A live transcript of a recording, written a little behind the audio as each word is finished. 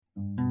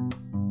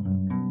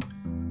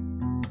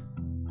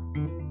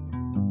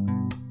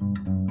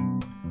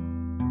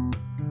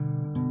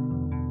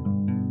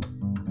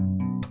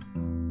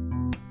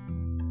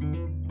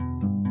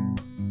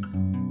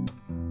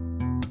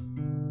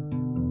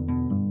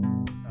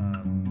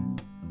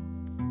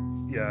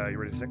Yeah, you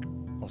ready to sync?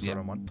 I'll start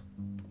on one.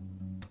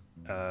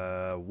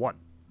 1,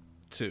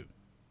 2,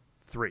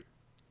 3,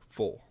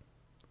 4,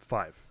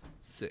 5,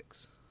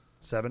 6,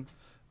 7,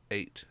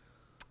 8,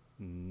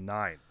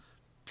 9.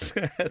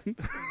 10.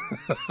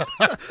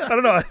 I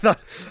don't know. I thought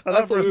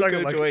for a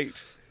second, like, to 8.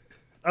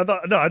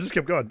 I just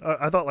kept going.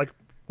 I thought, like,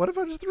 what if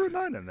I just threw a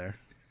 9 in there?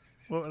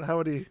 Well, how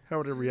would he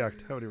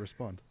react? How would he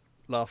respond?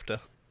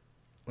 Laughter.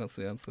 That's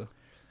the answer.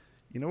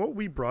 You know what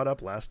we brought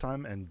up last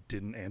time and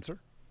didn't answer?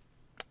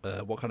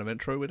 What kind of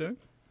intro we're doing?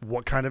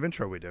 What kind of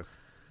intro we do?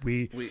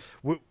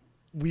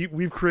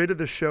 We've created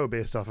this show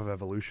based off of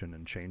evolution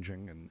and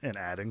changing and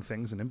adding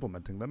things and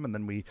implementing them, and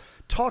then we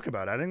talk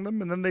about adding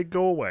them, and then they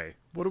go away.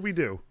 What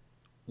do?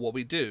 What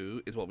we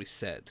do is what we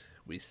said.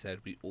 We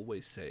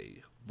always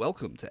say,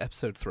 welcome to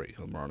episode 3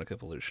 of Moronic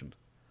Evolution.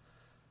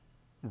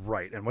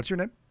 Right, and what's your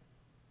name?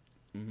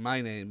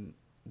 My name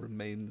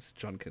remains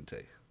John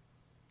Kente.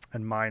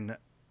 And mine,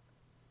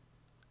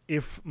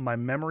 if my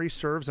memory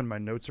serves and my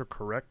notes are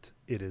correct,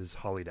 it is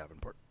Holly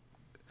Davenport.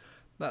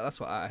 That's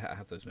what I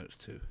have those notes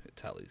too. It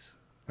tallies.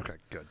 Okay,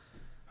 good.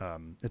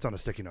 It's on a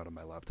sticky note on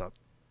my laptop,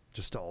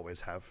 just to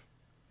always have,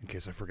 in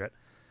case I forget.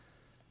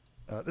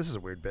 This is a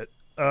weird bit.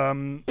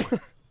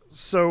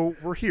 So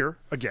we're here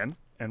again,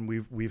 and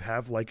we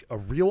have like a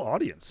real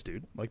audience,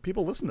 dude. Like,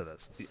 people listen to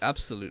this.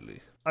 Absolutely.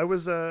 I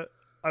was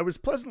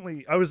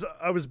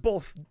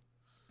both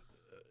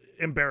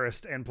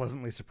embarrassed and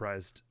pleasantly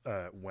surprised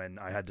when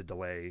I had to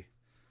delay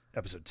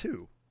episode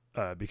 2.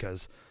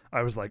 Because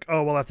I was like,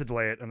 oh, we'll have to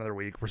delay it another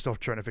week. We're still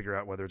trying to figure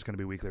out whether it's going to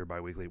be weekly or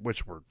bi-weekly,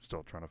 which we're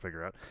still trying to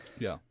figure out.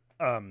 Yeah.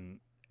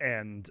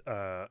 And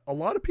a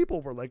lot of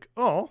people were like,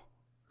 oh,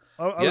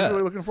 I was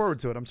really looking forward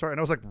to it. I'm sorry. And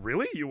I was like,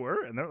 really? You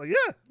were? And they're like,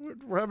 yeah,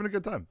 we're having a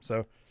good time.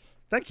 So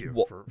thank you.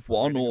 For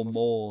one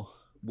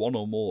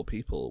or more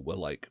people were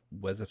like,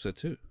 where's episode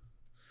 2?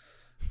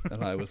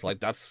 And I was like,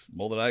 that's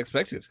more than I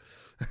expected.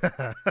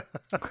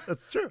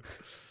 That's true.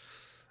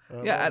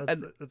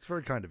 That's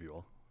very kind of you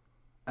all.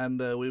 And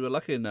we were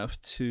lucky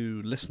enough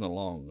to listen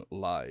along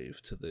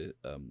live to the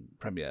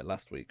premiere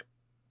last week.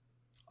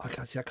 I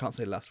can't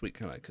say last week,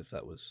 can I? Because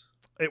it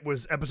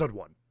was episode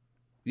 1.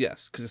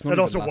 Yes, because it's not. It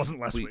also wasn't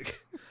last week.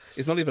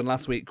 It's not even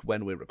last week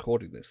when we're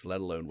recording this,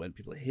 let alone when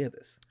people hear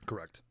this.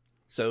 Correct.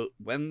 So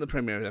when the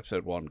premiere of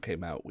episode 1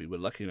 came out, we were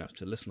lucky enough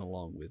to listen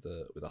along with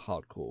a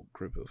hardcore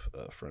group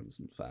of friends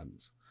and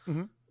fans,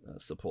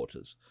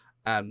 supporters,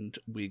 and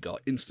we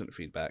got instant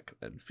feedback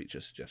and feature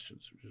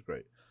suggestions, which was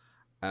great.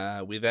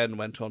 We then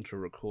went on to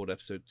record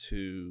episode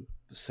 2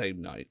 the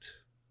same night,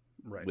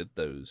 right, with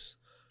those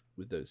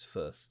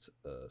first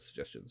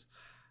suggestions.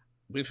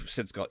 We've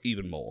since got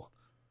even more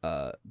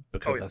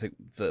because I think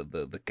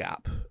the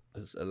gap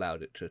has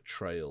allowed it to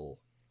trail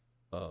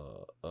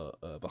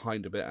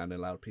behind a bit and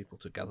allowed people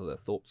to gather their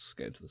thoughts,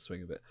 get into the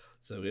swing of it.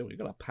 So yeah, we've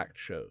got a packed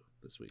show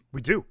this week.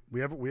 We do. We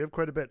have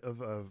quite a bit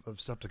of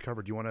stuff to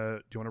cover. Do you want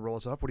to roll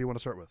us off? What do you want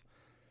to start with?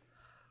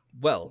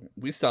 Well,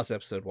 we started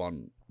episode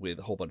 1 with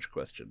a whole bunch of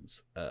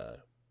questions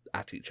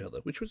at each other,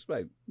 which was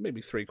about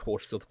maybe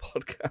 3/4 of the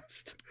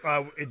podcast.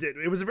 It did.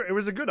 It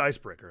was a good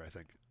icebreaker. I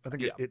think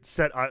it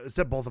set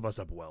both of us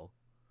up well.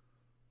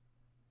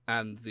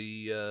 And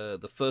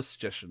the first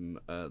suggestion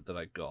that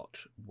I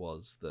got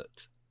was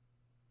that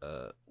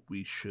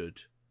we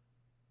should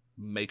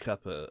make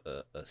up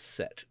a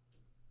set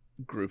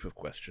group of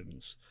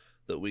questions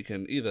that we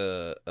can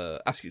either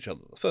ask each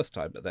other the first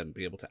time, but then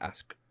be able to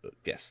ask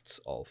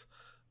guests of.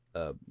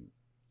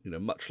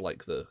 Much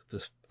like the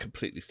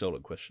completely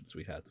stolen questions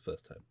we had the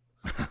first time,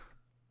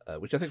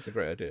 which I think is a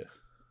great idea.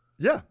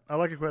 Yeah, I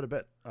like it quite a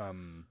bit.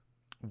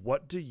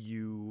 What do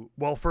you?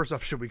 Well, first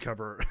off, should we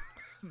cover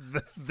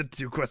the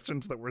 2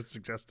 questions that were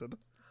suggested?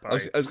 I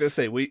was going to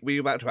say, were you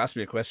about to ask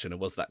me a question,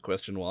 and was that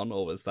question 1,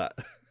 or was that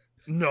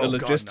a God,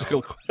 logistical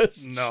no.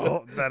 question?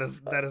 No, that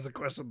is a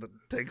question that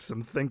takes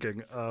some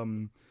thinking.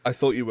 I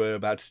thought you were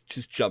about to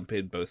just jump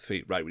in both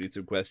feet. Right, we need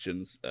some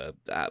questions.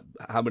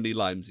 How many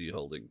limes are you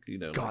holding?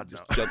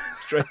 Just jump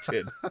straight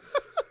in.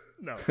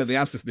 No, and the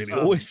answer's nearly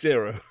always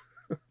 0.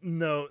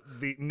 No,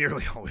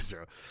 nearly always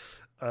 0.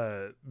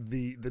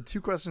 The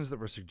 2 questions that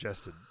were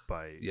suggested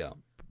by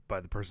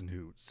the person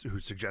who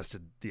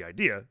suggested the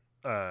idea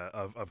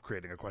of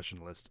creating a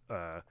question list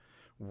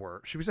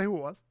were. Should we say who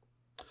it was?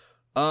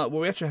 Well,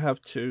 we actually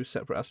have 2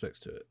 separate aspects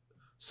to it.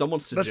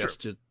 Someone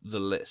suggested the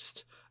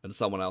list, and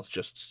someone else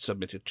just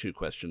submitted 2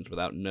 questions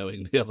without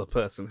knowing the other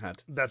person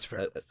had. That's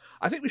fair.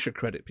 I think we should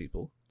credit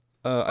people.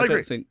 I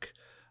agree.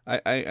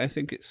 I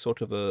think it's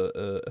sort of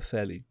a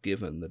fairly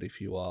given that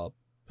if you are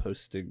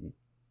posting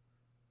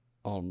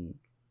on,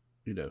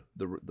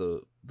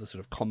 the sort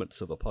of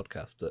comments of a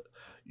podcast, that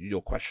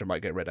your question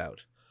might get read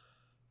out.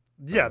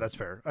 Yeah, that's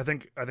fair. I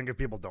think if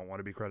people don't want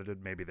to be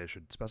credited, maybe they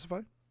should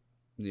specify.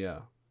 Yeah.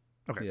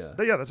 Okay. Yeah.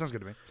 That sounds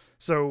good to me.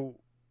 So,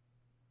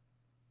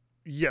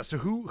 yeah. So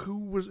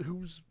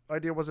whose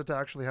idea was it to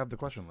actually have the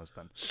question list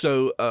then?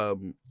 So,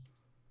 so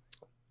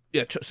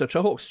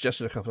Tohawk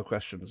suggested a couple of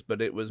questions,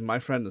 but it was my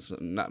friends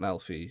Nat and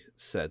Alfie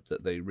said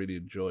that they really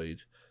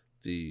enjoyed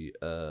the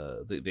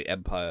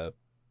Empire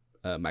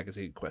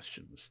magazine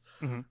questions,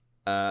 Mhm.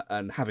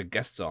 and having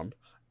guests on,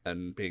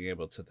 and being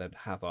able to then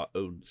have our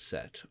own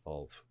set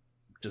of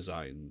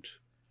designed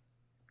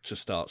to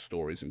start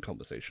stories and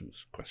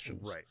conversations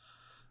questions. Right.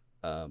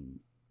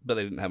 But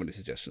they didn't have any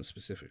suggestions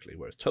specifically,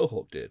 whereas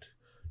Tohawk did.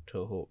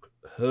 Tohawk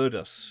heard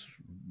us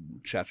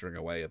chattering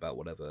away about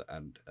whatever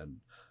and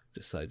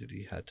decided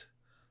he had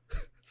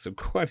some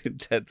quite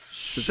intense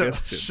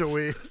suggestions.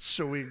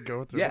 Shall we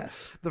go through Yeah.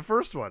 them? The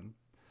first one,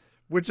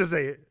 which is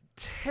a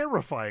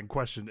terrifying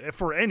question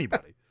for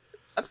anybody,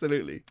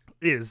 Absolutely.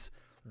 is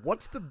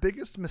what's the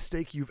biggest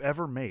mistake you've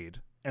ever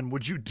made, and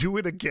would you do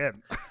it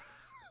again?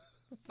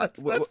 that's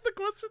the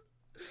question.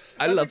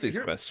 I love these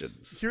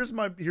questions. Here's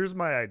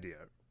my idea,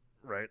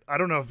 right? I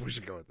don't know if we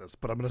should go with this,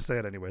 but I'm going to say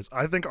it anyways.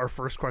 I think our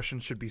first question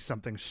should be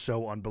something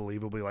so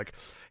unbelievably like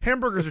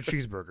hamburgers or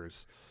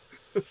cheeseburgers.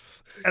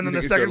 And then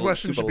the second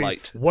question should be,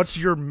 light. what's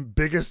your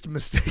biggest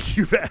mistake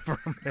you've ever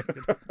made?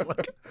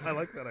 I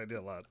like that idea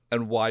a lot.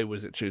 And why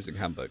was it choosing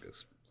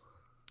hamburgers?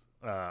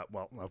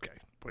 Well, okay.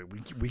 Wait,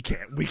 we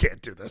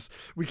can't do this.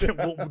 We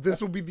can't.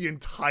 This will be the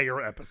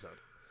entire episode.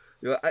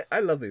 You know, I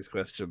love these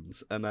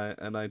questions, and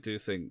I do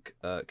think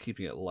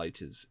keeping it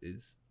light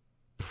is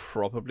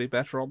probably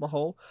better on the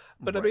whole.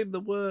 But Right. I mean,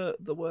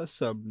 there were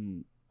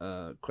some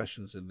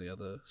questions in the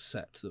other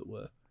set that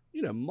were,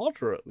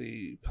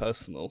 moderately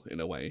personal in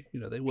a way.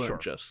 They weren't Sure.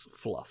 just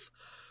fluff.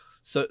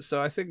 So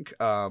I think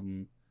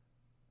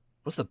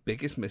what's the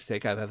biggest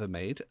mistake I've ever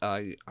made?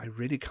 I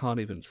really can't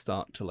even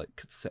start to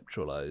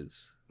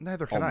conceptualize.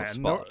 Neither can On I. the And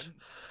spot.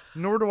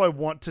 Nor do I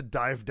want to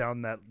dive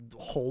down that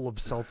hole of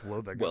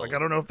self-loathing. Well- I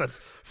don't know if that's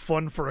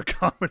fun for a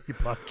comedy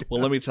podcast. Well,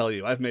 let me tell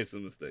you, I've made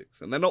some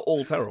mistakes, and they're not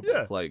all terrible.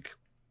 Yeah.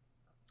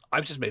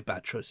 I've just made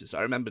bad choices.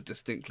 I remember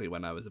distinctly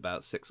when I was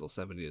about 6 or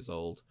 7 years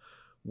old,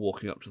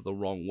 walking up to the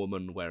wrong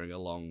woman wearing a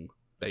long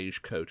beige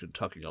coat and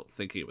tucking up,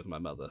 thinking it was my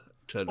mother.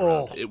 Turned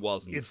around, it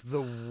wasn't. It's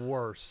the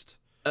worst.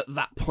 At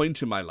that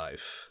point in my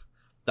life,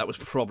 that was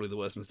probably the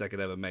worst mistake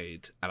I'd ever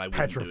made, and I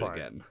wouldn't do it Petrifying.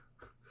 again.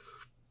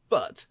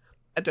 But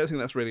I don't think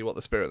that's really what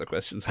the spirit of the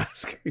question's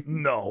asking.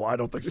 No, I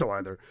don't think so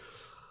either.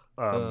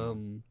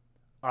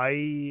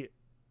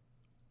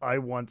 I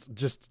once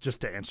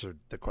just to answer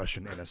the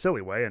question in a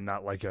silly way and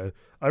not like a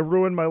I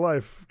ruined my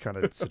life kind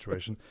of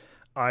situation.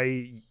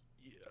 I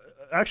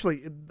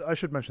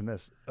should mention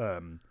this.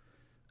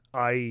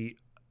 I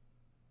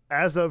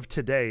as of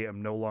today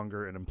am no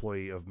longer an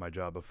employee of my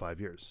job of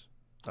 5 years.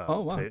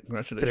 Oh wow!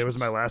 Congratulations. Today was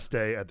my last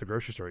day at the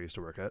grocery store I used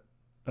to work at,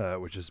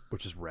 which is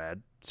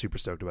rad. Super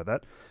stoked about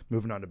that.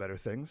 Moving on to better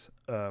things.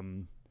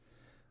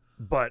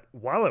 But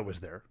while I was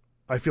there,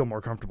 I feel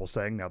more comfortable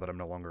saying now that I'm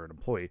no longer an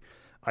employee,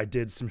 I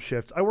did some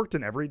shifts. I worked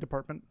in every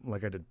department.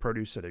 Like I did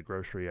produce, I did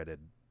grocery, I did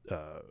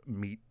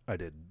meat, I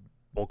did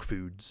bulk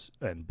foods,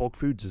 and bulk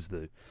foods is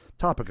the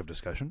topic of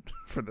discussion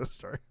for this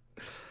story.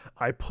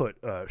 I put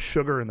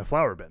sugar in the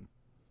flour bin.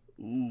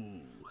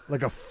 Ooh.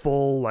 Like a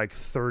full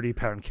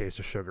 30-pound case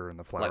of sugar in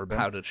the flour bin.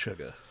 Powdered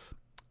sugar.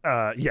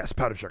 Yes,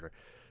 powdered sugar.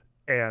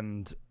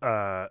 And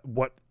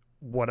what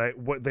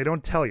they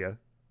don't tell you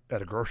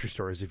at a grocery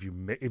store is if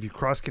you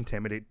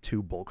cross-contaminate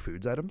 2 bulk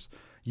foods items,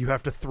 you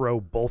have to throw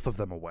both of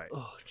them away.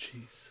 Oh,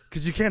 jeez.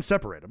 Because you can't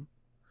separate them.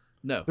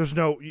 No. There's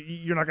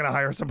you're not going to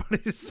hire somebody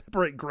to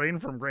separate grain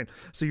from grain.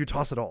 So you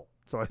toss it all.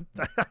 So I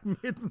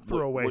made them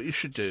throw away what you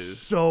should do,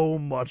 so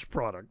much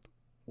product.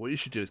 What you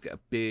should do is get a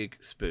big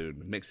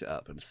spoon, mix it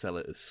up, and sell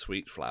it as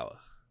sweet flour.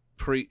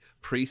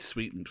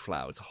 Pre-sweetened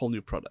flour. It's a whole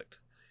new product.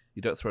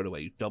 You don't throw it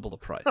away. You double the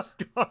price.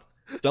 God.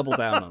 Double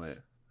down on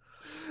it.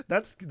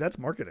 That's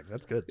marketing.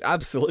 That's good.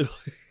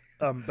 Absolutely.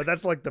 But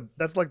that's like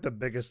the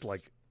biggest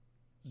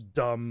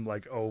dumb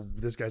oh,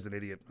 this guy's an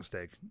idiot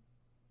mistake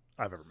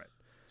I've ever made.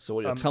 So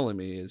what you're telling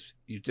me is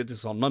you did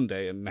this on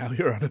Monday and now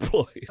you're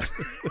unemployed.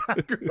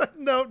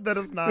 No, that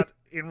is not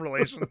in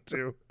relation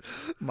to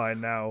my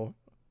now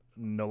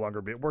no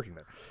longer working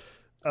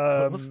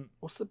there.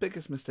 What's the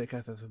biggest mistake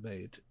I've ever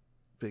made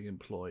being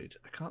employed?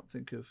 I can't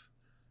think of.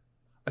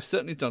 I've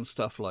certainly done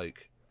stuff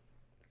like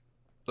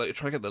you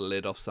try to get the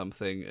lid off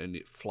something and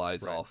it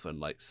flies Right. off,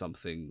 and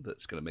something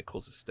that's going to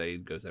cause a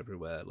stain goes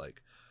everywhere.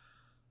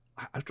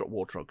 I've dropped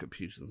water on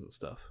computers and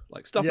stuff.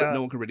 Stuff Yeah. that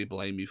no one can really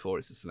blame you for.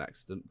 It's just an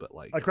accident, but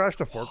I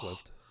crashed a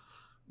forklift.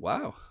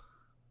 wow.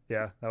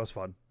 Yeah, that was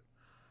fun.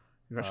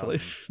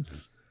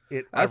 Congratulations.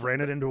 I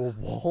ran it into a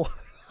wall.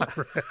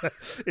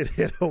 It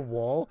hit a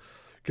wall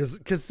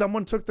because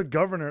someone took the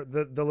governor,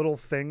 the little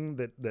thing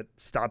that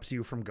stops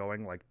you from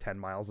going 10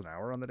 miles an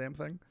hour on the damn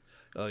thing.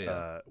 Oh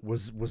yeah.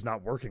 Was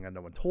not working and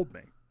no one told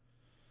me.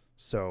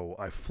 So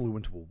I flew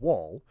into a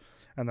wall,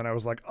 and then I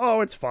was like,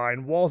 oh, it's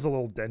fine. Wall's a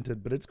little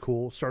dented, but it's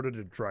cool. Started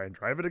to try and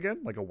drive it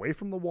again, away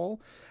from the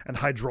wall, and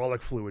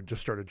hydraulic fluid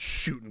just started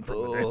shooting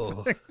from the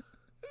damn thing.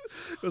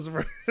 It was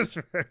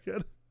very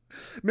good.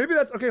 Maybe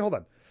that's okay. Hold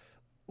on.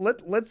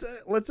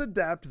 Let's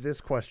adapt this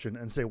question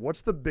and say,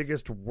 what's the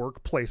biggest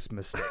workplace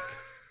mistake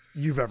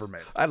you've ever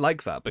made? I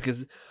like that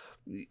because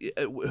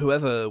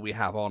whoever we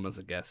have on as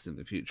a guest in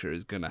the future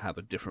is going to have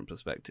a different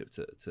perspective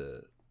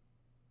to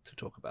to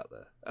talk about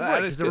there.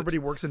 Right, because everybody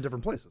works in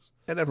different places.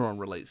 And everyone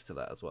relates to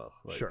that as well.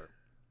 Like, sure.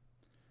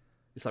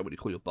 It's like when you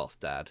call your boss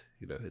dad.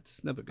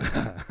 It's never good.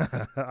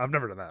 I've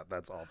never done that.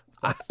 That's awful.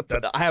 I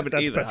haven't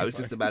either. Petrifying. I was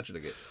just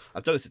imagining it.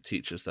 I've done it to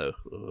teachers, though.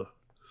 Ugh.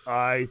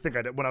 I think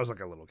I did. When I was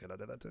like a little kid, I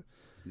did that too.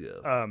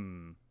 Yeah.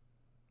 And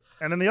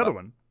then the other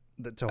one.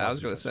 I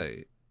was going to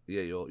say,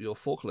 yeah, your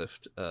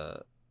forklift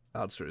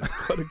answer is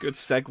quite a good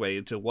segue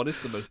into what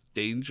is the most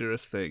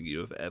dangerous thing you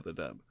have ever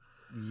done.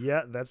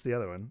 Yeah, that's the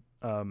other one.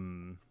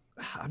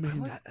 I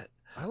mean,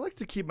 I like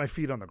to keep my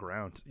feet on the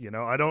ground.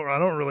 I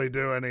don't really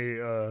do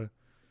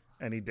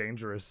any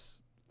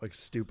dangerous, like,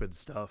 stupid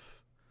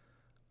stuff.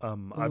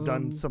 I've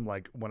done some,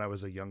 like, when I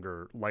was a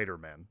younger, lighter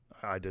man,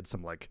 I did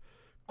some, like,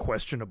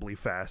 questionably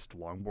fast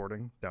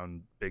longboarding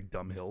down big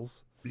dumb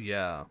hills.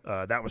 Yeah.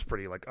 That was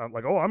pretty, like,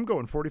 I'm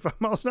going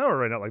 45 miles an hour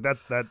right now. Like,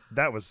 that's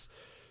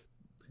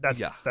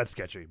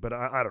sketchy. But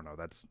I don't know.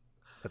 That's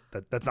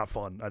not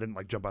fun. I didn't,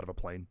 like, jump out of a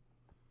plane.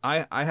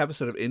 I have a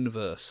sort of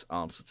inverse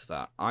answer to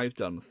that. I've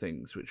done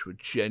things which were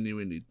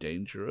genuinely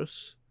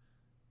dangerous,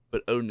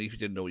 but only if you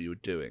didn't know what you were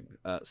doing.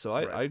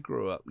 I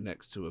grew up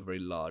next to a very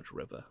large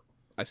river.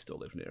 I still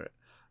live near it.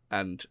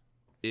 And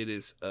it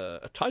is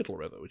a tidal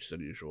river, which is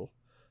unusual.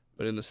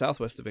 But in the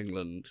southwest of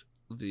England,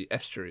 the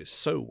estuary is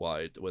so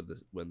wide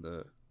that when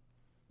the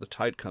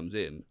tide comes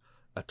in,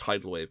 a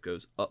tidal wave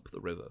goes up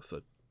the river for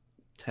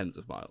tens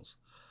of miles.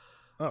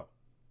 Oh.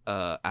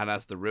 And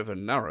as the river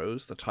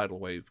narrows, the tidal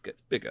wave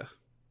gets bigger.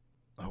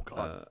 Oh,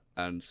 God.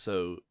 And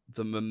so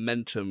the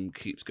momentum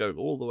keeps going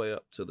all the way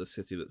up to the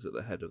city that's at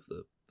the head of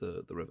the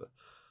river,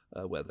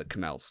 where the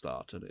canals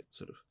start, and it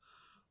sort of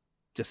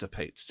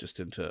dissipates just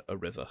into a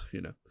river,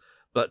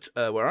 But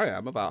where I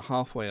am, about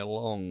halfway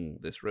along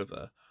this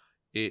river,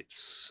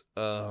 it's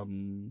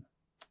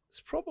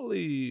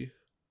probably a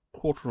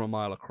quarter of a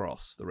mile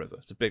across the river.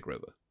 It's a big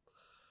river.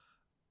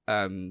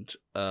 And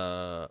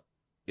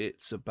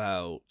it's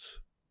about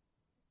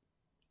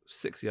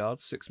 6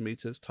 yards, 6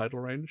 meters tidal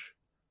range.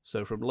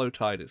 So from low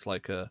tide, it's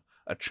like a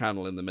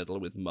channel in the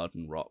middle with mud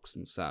and rocks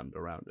and sand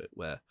around it,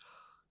 where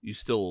you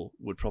still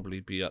would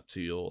probably be up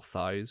to your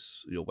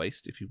thighs, your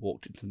waist, if you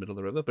walked into the middle of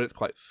the river, but it's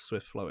quite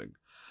swift flowing.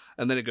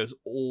 And then it goes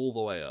all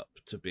the way up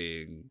to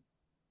being,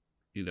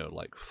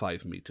 like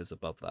 5 meters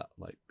above that,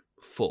 like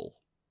full,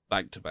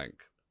 bank to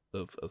bank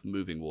of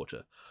moving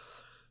water.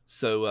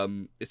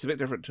 So it's a bit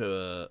different to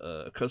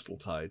a coastal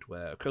tide,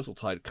 where a coastal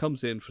tide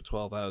comes in for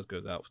 12 hours,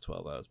 goes out for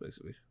 12 hours,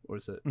 basically. Or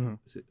is it,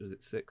 is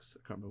it 6?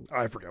 I can't remember.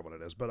 I forget what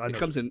it is, but I know. It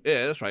comes in,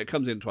 yeah, that's right. It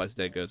comes in twice a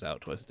day, goes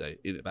out twice a day,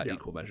 in about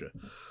equal measure.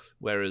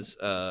 Whereas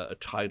a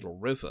tidal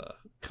river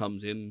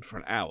comes in for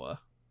an hour,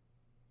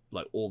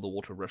 like all the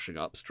water rushing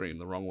upstream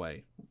the wrong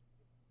way.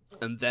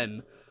 And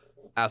then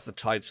as the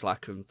tide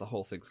slackens, the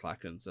whole thing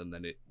slackens, and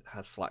then it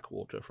has slack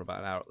water for about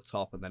an hour at the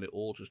top, and then it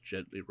all just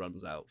gently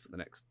runs out for the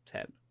next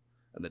 10.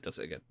 And then does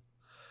it again.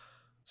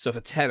 So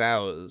for 10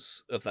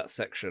 hours of that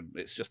section,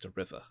 it's just a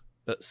river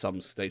at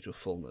some state of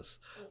fullness.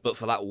 But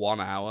for that 1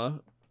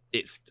 hour,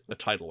 it's a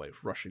tidal wave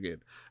rushing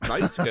in. And I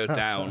used to go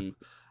down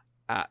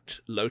at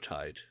low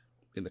tide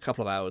in the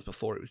couple of hours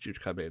before it was due to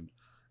come in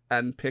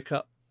and pick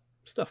up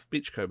stuff,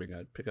 beachcombing.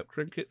 I'd pick up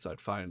trinkets, I'd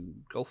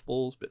find golf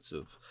balls, bits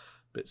of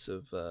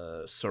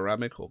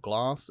ceramic or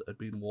glass that had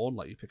been worn,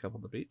 like you pick up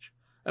on the beach.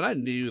 And I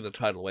knew the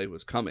tidal wave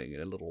was coming in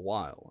a little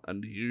while,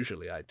 and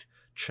usually I'd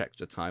check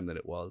the time that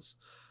it was,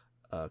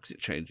 because it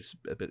changes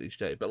a bit each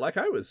day. But like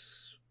I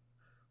was,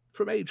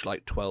 from age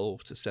like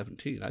 12 to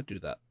 17, I'd do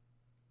that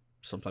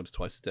sometimes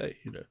twice a day,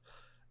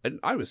 and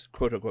I was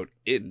quote unquote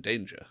in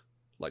danger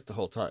like the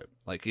whole time.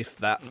 Like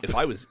if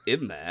I was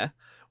in there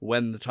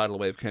when the tidal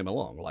wave came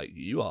along, like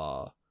you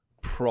are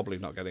probably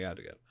not getting out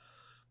again.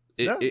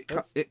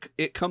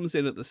 It comes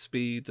in at the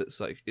speed that's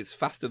like, it's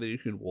faster than you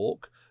can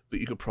walk, but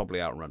you could probably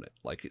outrun it.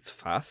 Like it's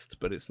fast,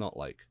 but it's not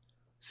like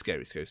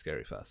scary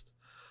fast.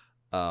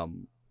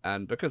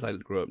 And because I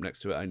grew up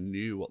next to it, I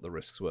knew what the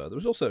risks were. There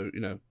was also,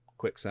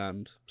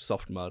 quicksand,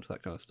 soft mud,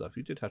 that kind of stuff.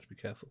 You did have to be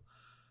careful.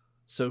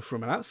 So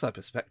from an outside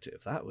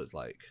perspective, that was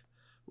like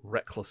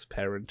reckless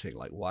parenting.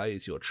 Like, why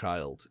is your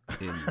child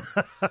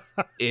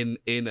in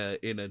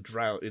a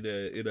drought, in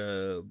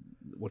a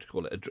what do you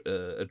call it,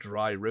 a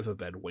dry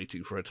riverbed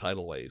waiting for a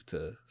tidal wave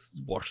to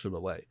wash them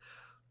away?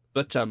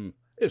 But it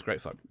was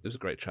great fun. It was a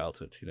great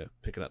childhood,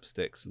 picking up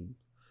sticks and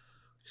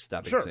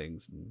stabbing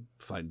things and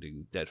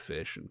finding dead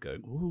fish and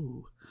going,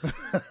 ooh.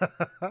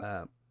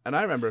 And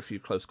I remember a few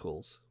close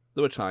calls.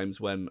 There were times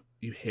when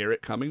you hear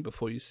it coming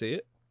before you see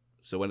it.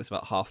 So when it's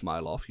about half a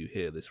mile off, you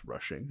hear this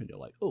rushing and you're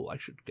like, oh, I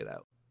should get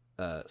out.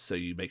 So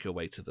you make your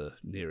way to the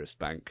nearest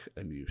bank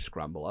and you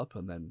scramble up,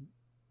 and then,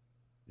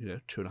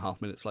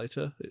 2.5 minutes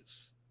later,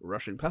 it's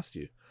rushing past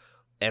you.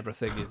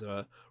 Everything is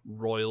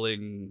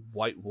roiling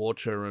white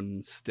water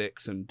and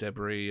sticks and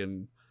debris,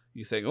 and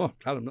you think, oh,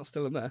 glad I'm not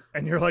still in there.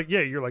 And you're like,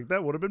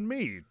 that would have been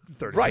me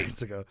 30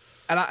 minutes ago.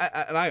 And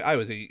I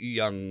was a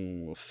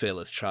young,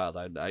 fearless child.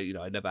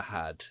 I never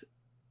had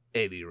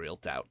any real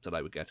doubt that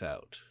I would get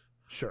out.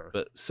 Sure.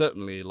 But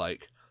certainly,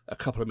 like, a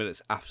couple of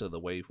minutes after the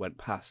wave went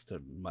past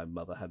and my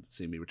mother hadn't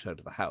seen me return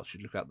to the house,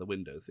 she'd look out the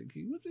window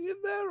thinking, was he in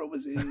there or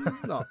was he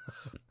not?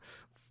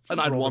 And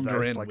I'd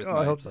wander in with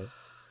I hope so.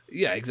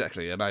 Yeah,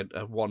 exactly. And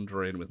I'd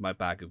wander in with my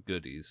bag of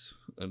goodies,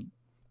 and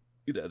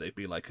they'd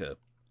be like a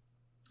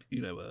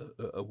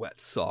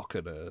wet sock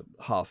and a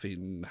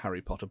half-eaten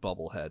Harry Potter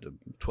bobblehead and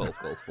 12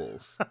 golf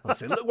balls. I'd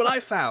say, "Look what I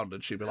found,"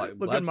 and she'd be like,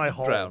 "Look at my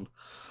haul." Drown.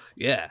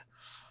 Yeah.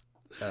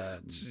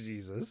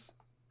 Jesus.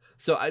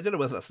 So I don't know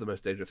whether that's the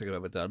most dangerous thing I've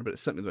ever done, but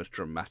it's certainly the most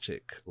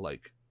dramatic,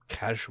 like,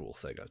 casual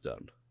thing I've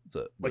done.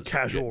 Like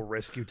casual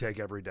risk you take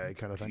every day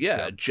kind of thing?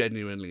 Yeah,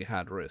 genuinely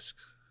had risk.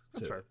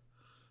 That's fair.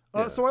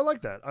 Yeah. So I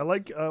like that. I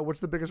like, what's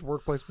the biggest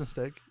workplace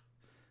mistake?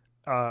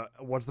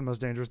 What's the most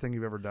dangerous thing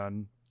you've ever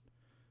done?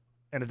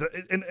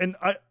 And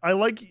I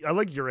like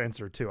your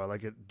answer too. I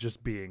like it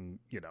just being,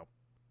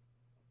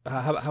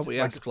 How about we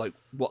ask,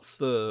 what's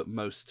the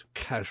most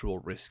casual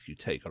risk you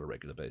take on a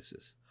regular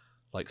basis?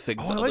 Like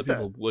things that other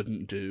people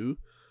wouldn't do.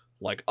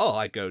 Like,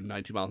 I go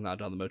 90 miles an hour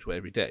down the motorway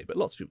every day, but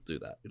lots of people do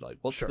that. You're like,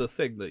 what's the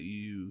thing that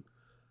you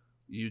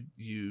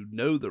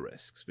know the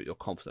risks, but you're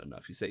confident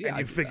enough? You say, yeah, and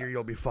you figure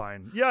you'll be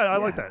fine. Yeah, I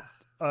like that.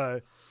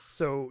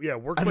 So yeah,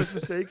 workplace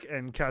mistake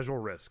and casual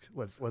risk.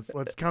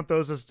 Let's count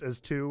those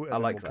as two,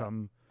 and we'll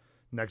come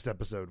next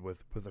episode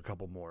with a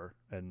couple more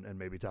and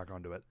maybe tack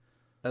onto it.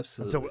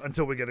 Absolutely.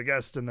 Until we get a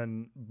guest and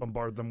then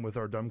bombard them with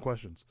our dumb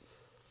questions.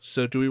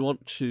 So do we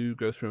want to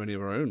go through any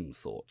of our own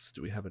thoughts?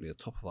 Do we have any at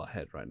the top of our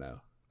head right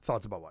now?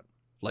 Thoughts about what?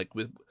 Like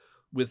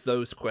with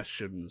those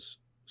questions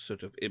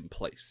sort of in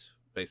place,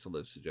 based on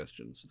those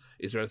suggestions,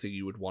 is there anything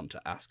you would want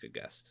to ask a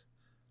guest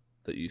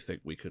that you think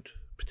we could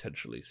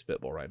potentially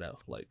spitball right now?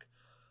 Like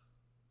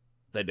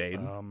their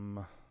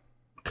name,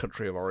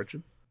 country of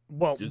origin?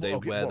 Well, do they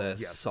wear their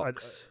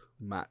socks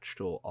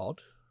matched or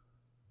odd?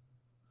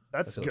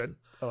 That's good.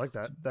 I like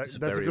that. That's a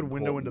good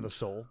window into the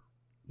soul.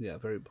 Yeah,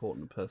 very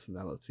important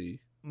personality.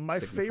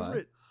 My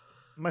favorite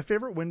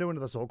window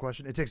into the soul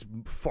question. It takes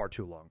far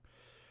too long,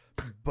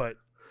 but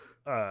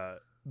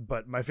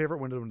my favorite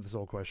window into the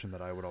soul question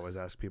that I would always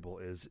ask people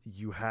is: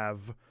 you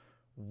can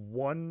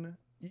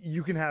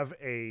have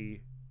a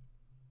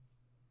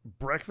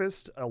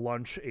breakfast, a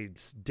lunch, a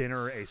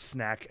dinner, a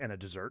snack, and a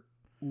dessert.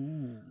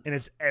 Ooh. And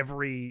it's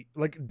every,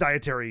 like,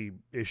 dietary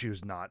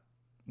issues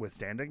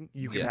notwithstanding,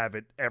 you can have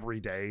it every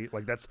day.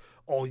 Like, that's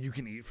all you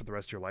can eat for the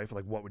rest of your life.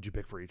 Like, what would you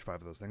pick for each 5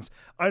 of those things?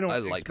 I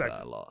like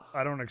that a lot.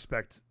 I don't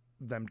expect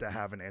them to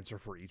have an answer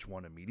for each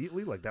one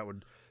immediately. Like, that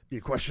would be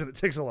a question that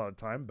takes a lot of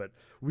time, but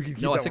we can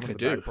keep that one on the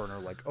back burner.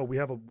 Like, we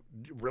have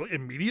really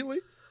immediately?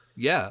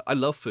 Yeah, I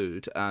love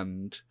food,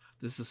 and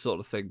this is the sort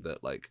of thing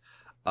that, like,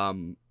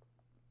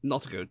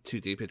 not to go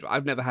too deep into it,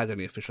 I've never had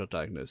any official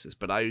diagnosis,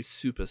 but I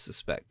super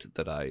suspect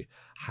that I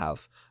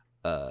have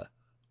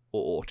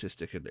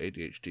autistic and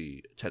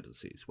ADHD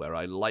tendencies, where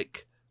I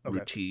like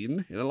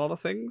routine in a lot of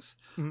things,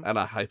 and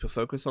I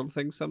hyper-focus on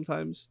things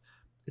sometimes.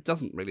 It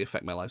doesn't really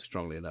affect my life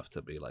strongly enough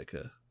to be like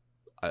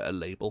a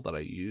label that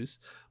I use,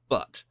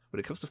 but when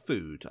it comes to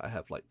food, I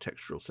have like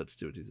textural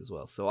sensitivities as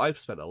well. So I've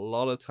spent a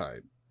lot of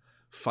time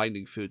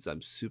finding foods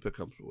I'm super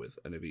comfortable with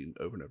and have eaten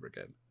over and over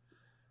again.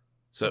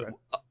 So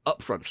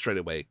up front, straight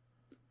away,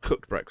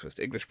 cooked breakfast,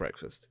 English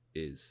breakfast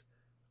is,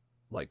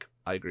 like,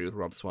 I agree with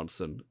Ron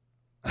Swanson.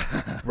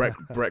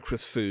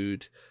 Breakfast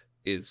food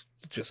is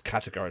just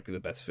categorically the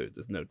best food.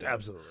 There's no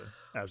doubt.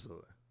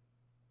 Absolutely.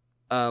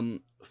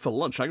 For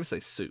lunch, I'm going to say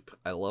soup.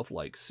 I love,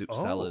 like, soup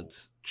salad,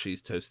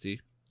 cheese toasty.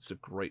 It's a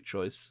great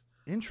choice.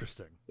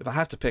 Interesting. If I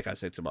have to pick, I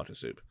say tomato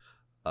soup.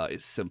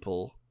 It's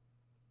simple.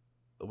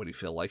 When you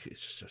feel like it,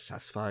 it's just so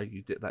satisfying.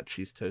 You dip that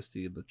cheese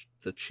toasty and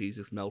the cheese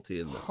is melty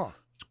and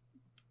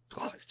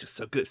it's just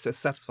so good. It's so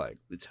satisfying.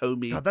 It's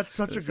homey. God, that's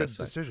such a good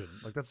decision.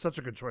 Like, that's such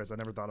a good choice. I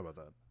never thought about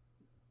that.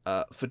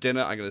 For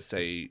dinner, I'm going to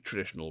say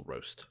traditional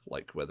roast,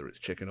 like whether it's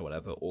chicken or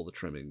whatever, all the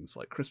trimmings,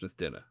 like Christmas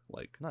dinner.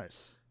 Like,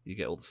 nice. You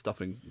get all the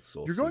stuffings and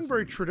sauces. You're going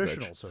very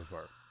traditional so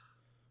far.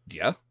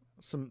 Yeah.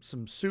 Some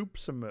soup,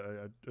 some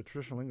a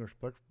traditional English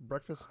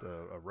breakfast,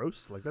 a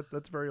roast. Like,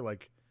 that's very,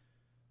 like,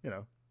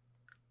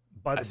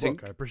 by the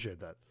book. I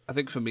appreciate that. I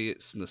think for me,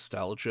 it's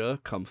nostalgia,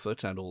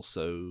 comfort, and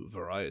also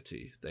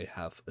variety. They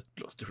have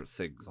lots of different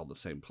things on the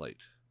same plate.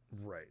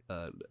 Right.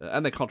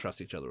 And they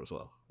contrast each other as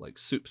well. Like,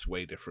 soup's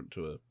way different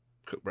to a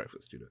cooked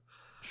breakfast,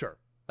 Sure.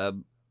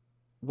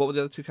 What were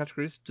the other two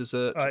categories?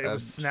 Dessert? It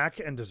was snack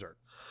and dessert.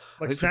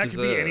 Like, snack could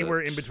be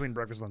anywhere in between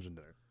breakfast, lunch, and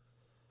dinner.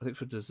 I think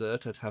for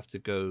dessert, I'd have to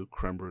go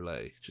creme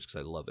brulee, just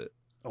because I love it.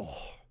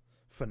 Oh,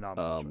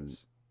 phenomenal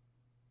choice.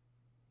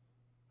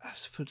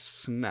 As for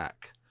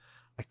snack,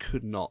 I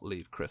could not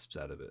leave crisps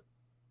out of it.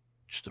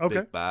 Just a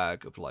big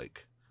bag of,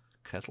 like,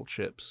 kettle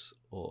chips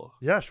or...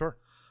 Yeah, sure.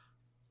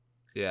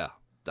 Yeah.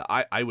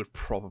 I would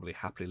probably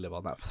happily live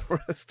on that for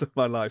the rest of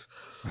my life.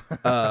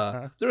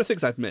 There are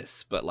things I'd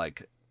miss, but,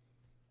 like...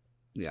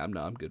 Yeah,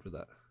 I'm good with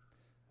that.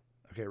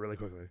 Okay, really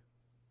quickly.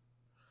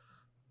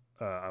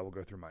 I will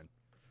go through mine.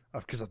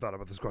 Because I've thought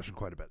about this question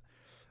quite a bit.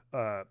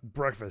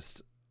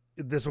 Breakfast.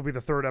 This will be the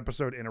 3rd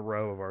episode in a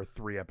row of our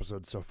 3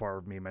 episodes so far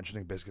of me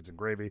mentioning biscuits and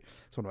gravy.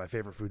 It's one of my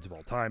favorite foods of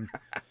all time.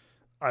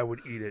 I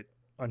would eat it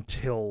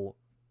until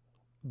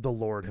the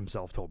Lord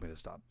himself told me to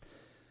stop.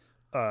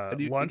 And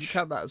you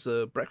count that as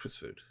a breakfast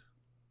food?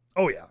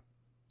 Oh yeah.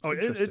 Oh,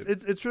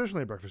 it's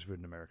traditionally a breakfast food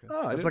in America.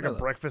 Oh, it's like a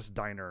breakfast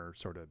diner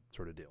sort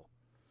of deal.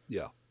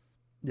 Yeah.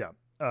 Yeah.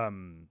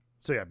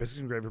 So yeah, biscuits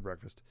and gravy for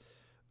breakfast.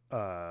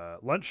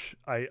 Lunch,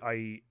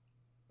 I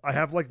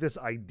have like this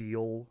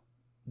ideal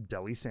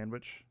deli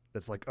sandwich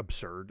that's like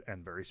absurd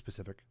and very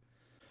specific.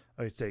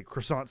 I'd say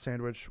croissant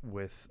sandwich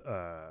with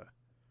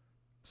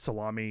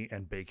salami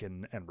and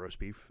bacon and roast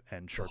beef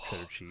and sharp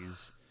cheddar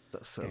cheese.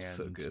 That sounds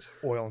so good.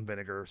 Oil and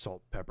vinegar,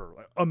 salt, pepper,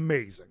 like,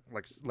 amazing.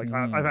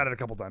 I've had it a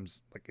couple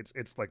times. Like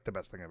it's like the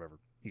best thing I've ever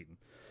eaten.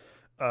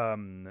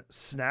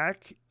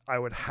 Snack, I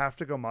would have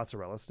to go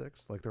mozzarella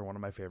sticks. Like they're one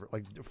of my favorite,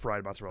 like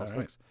fried mozzarella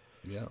sticks.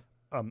 Yeah.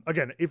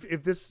 Again,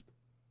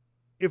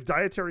 if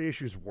dietary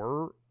issues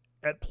were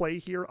at play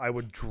here, I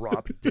would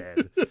drop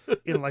dead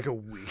in like a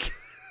week.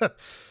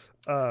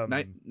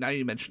 Now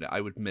you mention it, I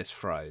would miss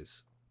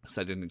fries. Because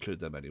I didn't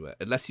include them anywhere.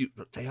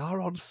 They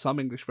are on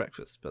some English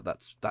breakfast, but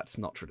that's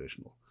not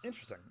traditional.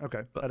 Interesting.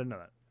 Okay, but I didn't know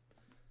that.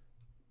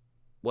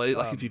 Well,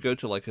 like if you go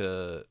to like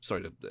a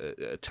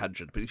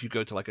tangent, but if you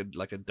go to like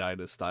a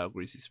diner style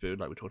greasy spoon,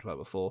 like we talked about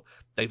before,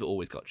 they've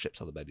always got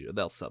chips on the menu, and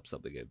they'll sub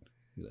something in.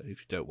 You know, if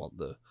you don't want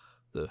the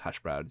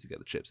hash browns, you get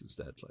the chips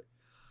instead. Like,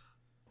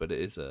 but it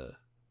is a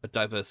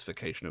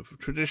diversification of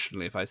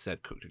traditionally. If I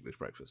said cooked English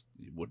breakfast,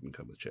 you wouldn't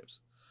come with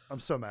chips. I'm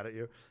so mad at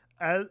you.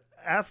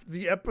 After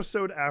the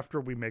episode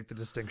after we make the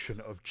distinction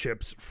of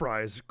chips,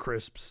 fries,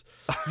 crisps,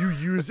 you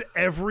use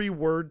every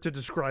word to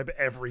describe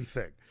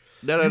everything.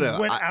 No. You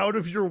went out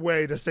of your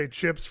way to say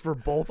chips for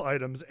both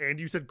items, and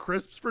you said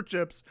crisps for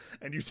chips,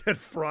 and you said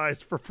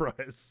fries for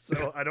fries.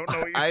 So I don't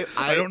know.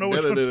 I don't know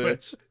which one's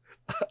which.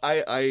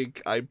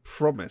 I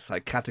promise I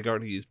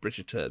categorically used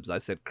British terms. I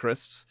said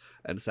crisps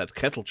and said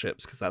kettle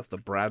chips because that's the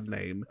brand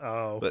name.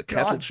 Oh, but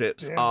kettle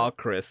chips are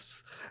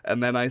crisps.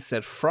 And then I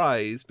said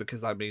fries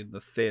because I mean the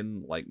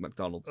thin, like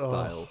McDonald's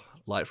style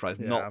light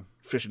fries, not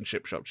fish and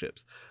chip shop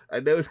chips.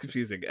 I know it's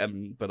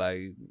confusing, but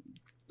I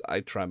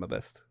try my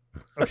best.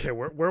 Okay,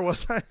 where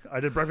was I? I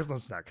did breakfast,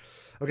 lunch, snack.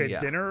 Okay,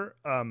 dinner.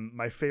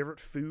 My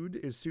favorite food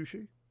is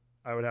sushi.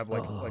 I would have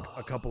like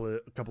a couple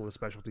of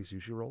specialty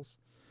sushi rolls.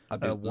 I've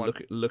been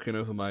looking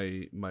over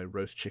my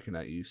roast chicken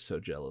at you,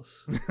 so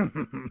jealous.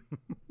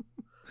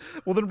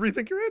 Well, then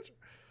rethink your answer.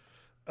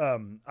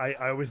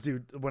 I always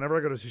do, whenever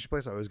I go to a sushi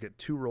place, I always get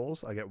 2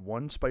 rolls. I get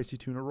one spicy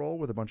tuna roll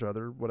with a bunch of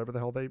other, whatever the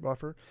hell they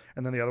offer.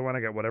 And then the other one, I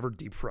get whatever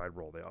deep fried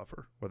roll they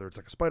offer, whether it's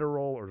like a spider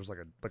roll or just like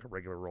a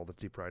regular roll that's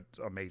deep fried. It's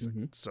amazing.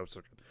 Mm-hmm. So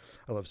good.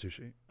 I love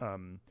sushi.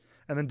 And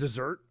then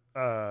dessert,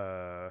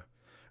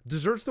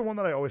 dessert's the one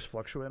that I always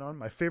fluctuate on.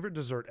 My favorite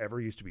dessert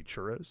ever used to be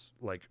churros.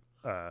 Like,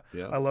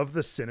 I love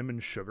the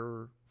cinnamon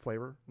sugar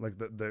flavor. Like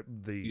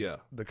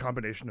the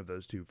combination of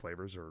those two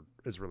flavors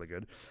is really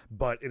good.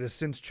 But it has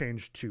since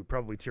changed to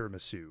probably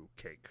tiramisu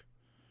cake.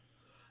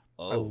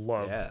 I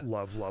love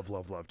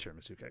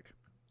tiramisu cake.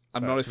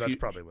 I'm not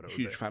a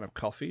huge fan of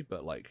coffee,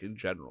 but like in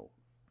general,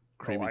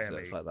 creamy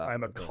desserts like that.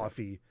 I'm a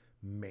coffee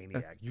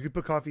maniac. You could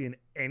put coffee in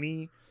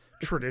any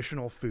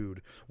traditional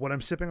food. What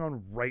I'm sipping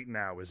on right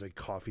now is a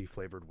coffee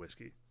flavored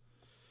whiskey.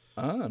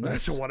 Ah, nice.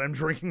 That's what I'm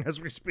drinking as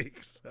we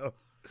speak. So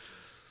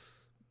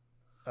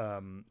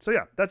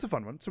yeah, that's a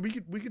fun one. So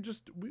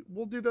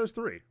we'll do those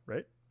 3,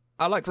 right?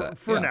 I like that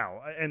for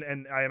now,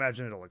 and I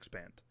imagine it'll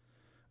expand.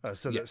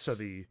 So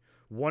the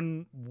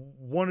one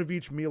of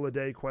each meal a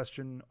day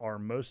question are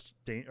most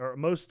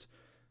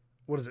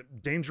what is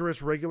it?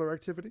 Dangerous regular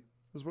activity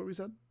is what we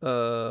said.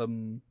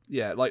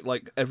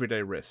 Like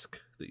everyday risk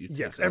that you take.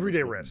 Yes,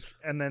 everyday risk,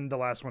 and then the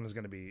last one is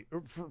going to be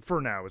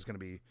for now is going to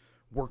be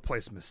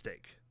workplace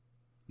mistake.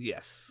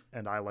 Yes,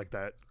 and I like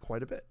that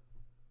quite a bit.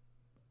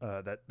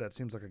 That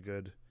seems like a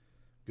good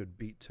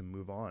beat to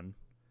move on.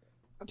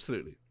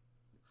 Absolutely.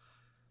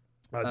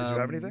 Did you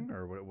have anything,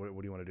 or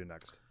what do you want to do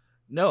next?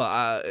 No,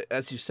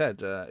 as you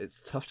said,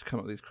 it's tough to come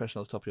up with these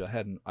questions off the top of your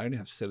head, and I only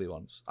have silly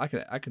ones. I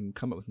can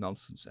come up with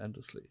nonsense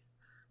endlessly.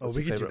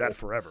 We could do that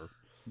forever.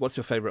 What's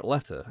your favorite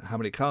letter? How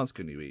many cars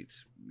can you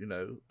eat? You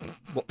know,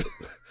 what?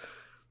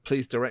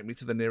 Please direct me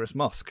to the nearest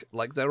mosque.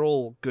 Like, they're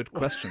all good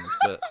questions,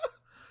 but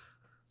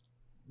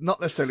not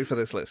necessarily for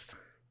this list.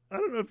 I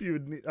don't know if you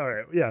would need... All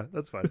right, yeah,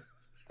 that's fine.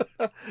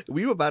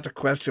 Were you about to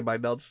question my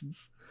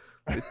nonsense?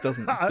 It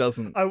doesn't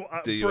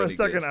do you for a any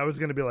second, good. I was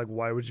going to be like,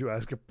 why would you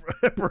ask a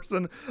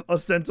person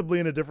ostensibly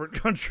in a different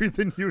country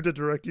than you to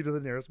direct you to the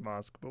nearest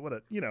mosque?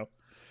 But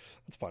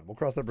it's fine. We'll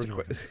cross that bridge.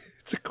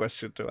 It's a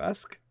question to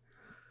ask.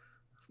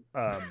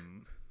 But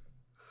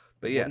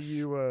yes.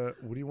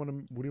 What do you want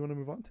to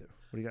move on to?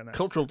 What do you got next?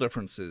 Cultural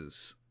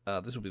differences.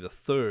 This will be the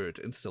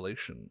 3rd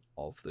installation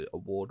of the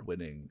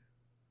award-winning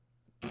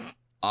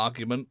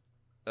argument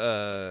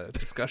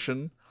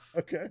discussion.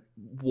 Okay.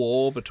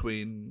 War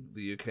between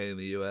the UK and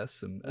the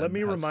US, and let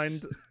me remind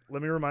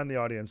the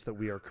audience that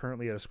we are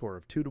currently at a score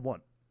of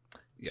 2-1.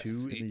 Yes,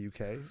 2 in the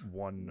UK,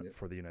 1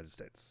 for the United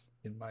States.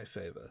 In my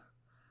favor.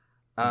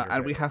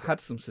 And we have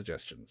had some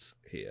suggestions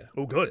here.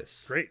 Oh, good.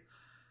 Great.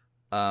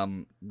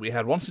 We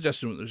had one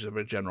suggestion, which was a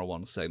very general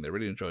one, saying they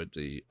really enjoyed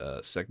the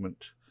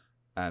segment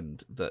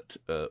and that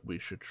we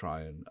should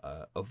try and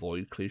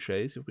avoid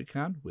cliches if we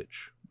can,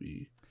 which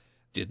we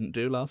didn't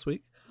do last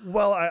week.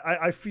 Well,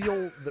 I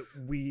feel that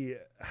we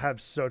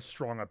have such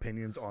strong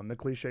opinions on the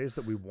cliches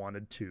that we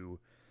wanted to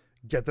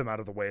get them out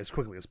of the way as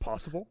quickly as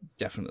possible.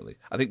 Definitely.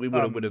 I think we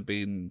would have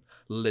been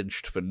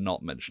lynched for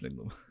not mentioning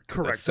them.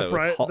 Correct. So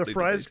the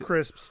fries,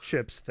 crisps,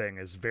 chips thing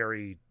is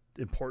very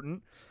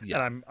important.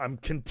 Yeah. And I'm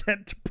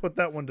content to put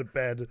that one to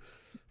bed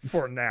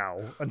for now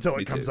until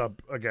it comes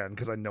up again,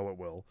 because I know it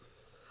will.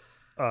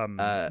 But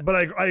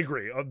I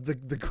agree.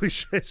 The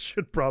cliches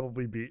should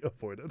probably be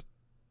avoided.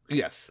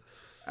 Yes.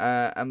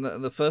 And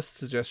the first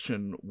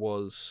suggestion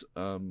was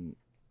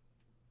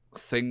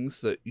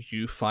things that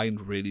you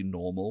find really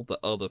normal that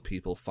other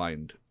people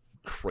find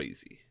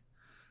crazy,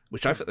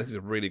 which I think is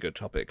a really good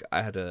topic.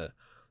 I had an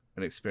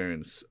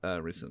experience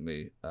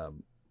recently.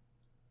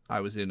 I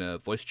was in a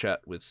voice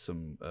chat with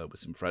some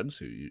friends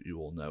who you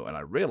all know, and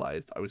I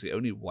realized I was the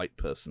only white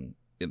person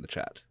in the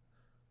chat.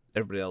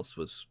 Everybody else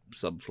was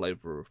some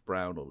flavor of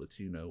brown or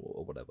Latino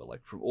or whatever,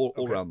 like from all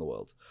around the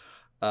world.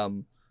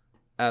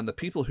 And the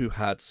people who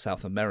had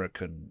South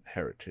American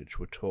heritage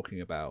were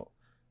talking about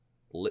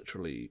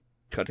literally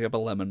cutting up a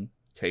lemon,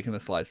 taking a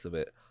slice of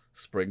it,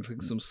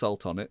 sprinkling some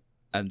salt on it,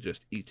 and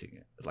just eating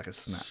it like a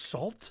snack.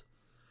 Salt?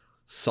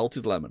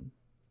 Salted lemon.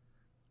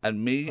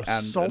 And me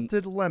and...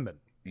 salted lemon?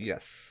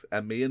 Yes.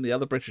 And me and the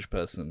other British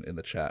person in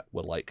the chat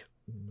were like,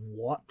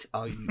 what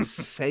are you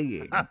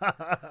saying?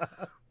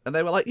 And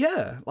they were like,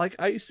 yeah. Like,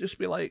 I used to just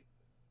be like,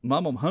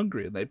 Mum, I'm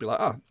hungry. And they'd be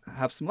like,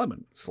 have some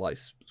lemon,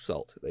 slice,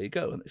 salt. There you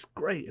go. And it's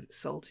great. And it's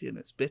salty and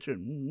it's bitter.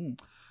 And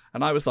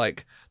I was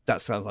like,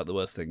 that sounds like the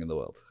worst thing in the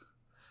world.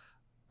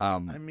 I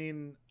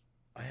mean,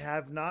 I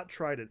have not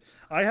tried it.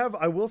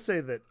 I will say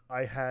that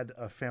I had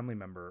a family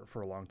member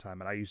for a long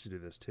time, and I used to do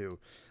this too,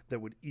 that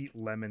would eat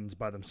lemons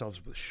by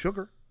themselves with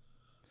sugar.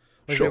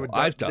 Like sure,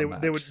 I've done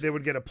that. They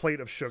would get a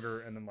plate of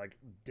sugar and then like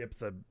dip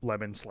the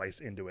lemon slice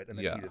into it and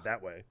then eat it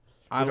that way.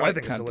 I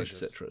like candied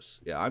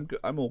citrus. Yeah,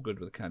 I'm all good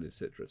with candied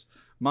citrus.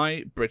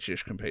 My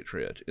British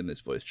compatriot in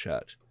this voice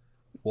chat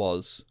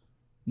was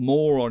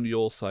more on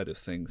your side of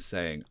things,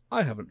 saying,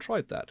 I haven't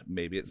tried that.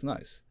 Maybe it's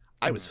nice.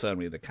 I was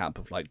firmly in the camp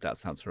of like, that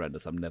sounds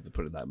horrendous. I'm never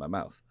putting that in my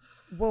mouth.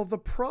 Well, the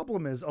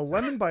problem is a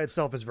lemon by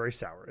itself is very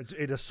sour.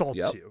 It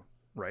assaults you,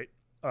 right?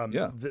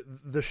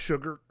 The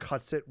sugar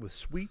cuts it with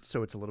sweet,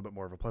 so it's a little bit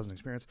more of a pleasant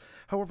experience.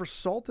 However,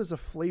 salt is a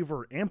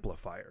flavor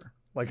amplifier.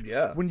 Like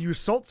when you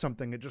salt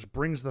something, it just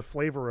brings the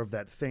flavor of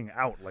that thing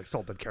out, like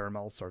salted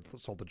caramel,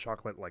 salted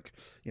chocolate, like,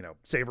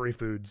 savory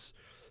foods.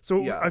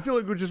 So I feel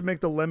like it would just make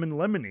the lemon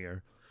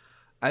lemonier.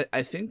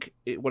 I think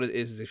what it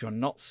is if you're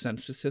not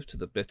sensitive to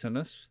the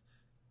bitterness,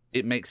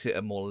 it makes it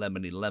a more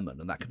lemony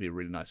lemon, and that can be a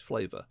really nice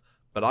flavor.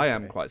 But I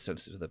am quite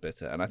sensitive to the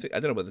bitter, and I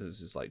don't know whether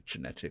this is like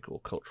genetic or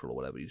cultural or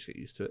whatever, you just get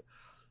used to it.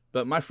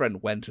 But my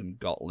friend went and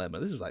got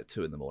lemon. This was like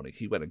 2 a.m.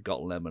 He went and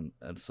got lemon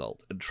and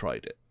salt and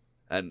tried it.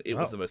 And it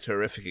was the most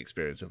horrific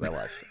experience of their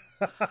life.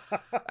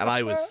 And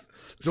I was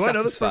satisfied. I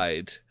know this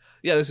person?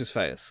 Yeah, this is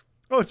Fayus.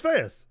 Oh, it's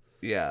Fayus.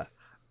 Yeah.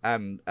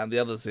 And the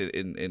others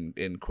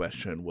in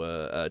question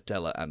were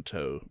Della,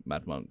 Anto,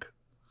 Mad Monk.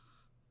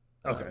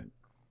 Okay.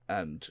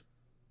 And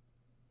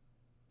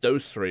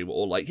those 3 were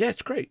all like, yeah,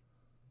 it's great.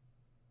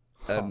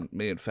 And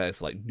me and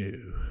Fayus were like, no.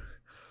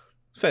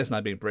 Fayus and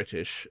I being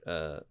British,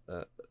 it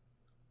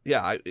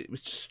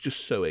was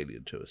just so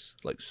alien to us.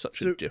 Like,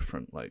 such a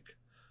different, like...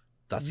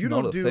 That's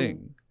not a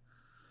thing.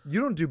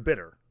 You don't do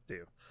bitter, do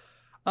you?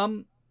 I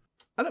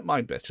don't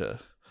mind bitter.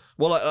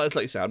 Well, like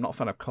you say, I'm not a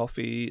fan of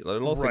coffee.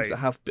 Like, a lot of things that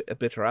have a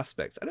bitter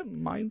aspects. I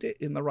don't mind it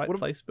in the right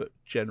place, but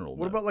general.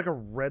 What about like a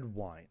red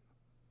wine?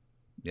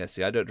 Yeah,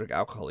 see, I don't drink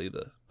alcohol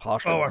either.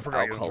 Partially, I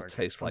forgot alcohol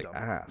tastes like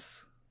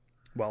ass.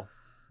 Well,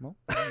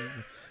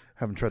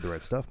 haven't tried the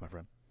right stuff, my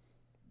friend.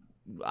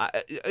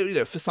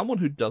 For someone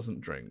who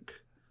doesn't drink,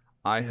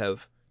 I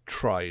have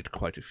tried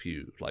quite a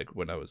few. Like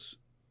when I was.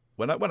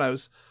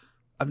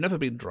 I've never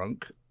been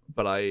drunk,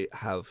 but I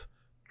have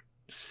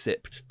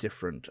sipped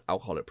different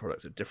alcoholic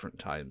products at different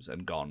times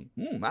and gone,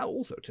 that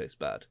also tastes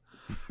bad.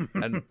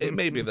 And it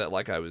may be that,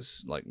 like, I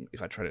was, like,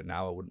 if I tried it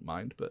now, I wouldn't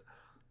mind, but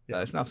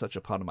it's now such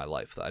a part of my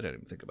life that I don't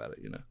even think about it,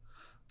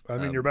 I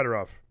mean, you're better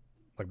off,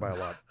 like, by a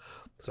lot.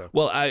 So.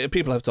 Well,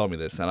 people have told me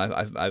this, and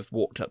I've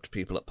walked up to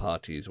people at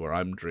parties where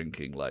I'm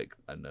drinking, like,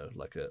 I don't know,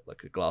 like a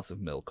glass of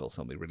milk or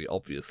something really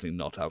obviously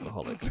not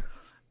alcoholic.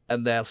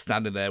 And they're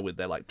standing there with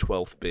their, like,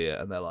 12th beer,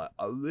 and they're like,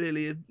 I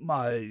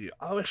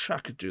wish I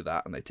could do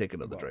that. And they take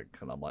another drink.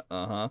 And I'm like,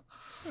 uh-huh.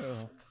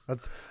 Yeah.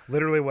 That's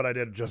literally what I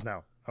did just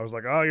now. I was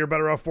like, oh, you're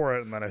better off for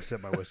it. And then I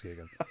sip my whiskey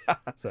again.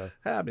 So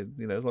I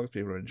mean, as long as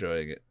people are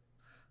enjoying it.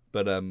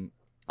 But that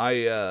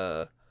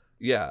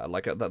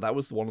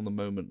was one of the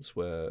moments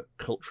where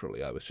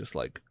culturally I was just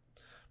like,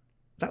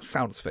 that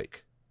sounds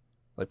fake.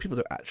 Like, people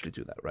don't actually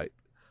do that, right?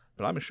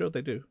 But I'm assured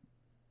they do.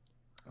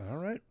 All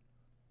right.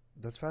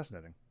 That's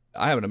fascinating.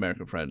 I have an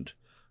American friend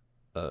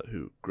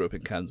who grew up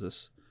in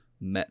Kansas,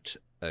 met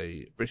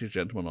a British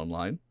gentleman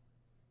online,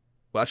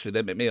 Well, actually,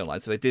 they met me online,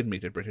 so they did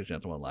meet a British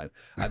gentleman online,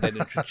 and then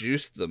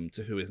introduced them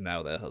to who is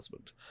now their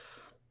husband.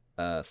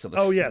 So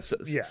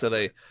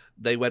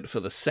they went for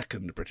the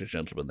second British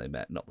gentleman they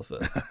met, not the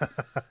first.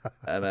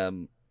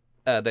 And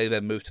they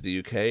then moved to the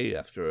UK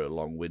after a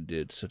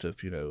long-winded sort of,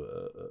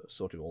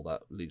 sorting all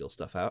that legal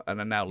stuff out,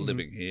 and are now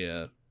living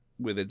here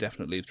with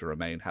indefinite leave to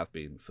remain. Have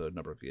been for a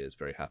number of years,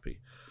 very happy.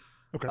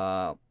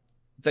 Okay.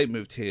 They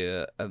moved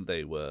here, and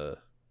they were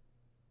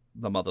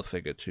the mother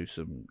figure to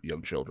some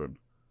young children,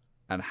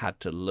 and had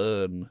to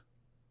learn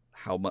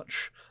how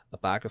much a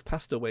bag of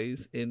pasta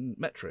weighs in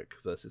metric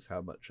versus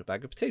how much a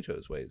bag of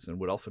potatoes weighs, and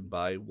would often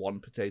buy one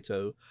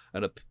potato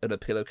and a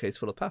pillowcase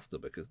full of pasta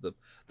because the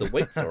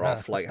weights are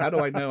off. Like, how do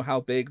I know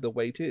how big the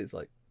weight is?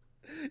 Like,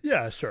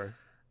 yeah, sure.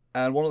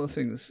 And one of the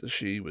things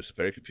she was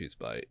very confused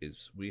by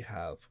is we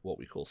have what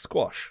we call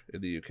squash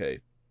in the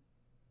UK,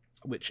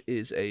 which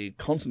is a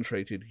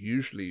concentrated,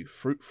 usually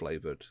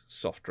fruit-flavored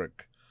soft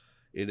drink.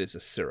 It is a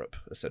syrup,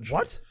 essentially.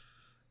 What?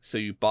 So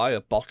you buy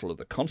a bottle of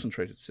the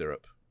concentrated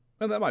syrup,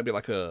 and that might be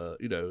like a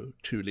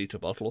 2-liter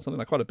bottle or something,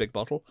 like quite a big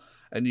bottle,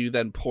 and you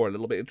then pour a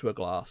little bit into a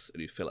glass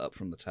and you fill it up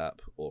from the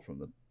tap or from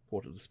the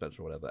water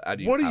dispenser or whatever.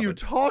 And what are you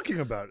talking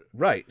about?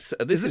 Right. So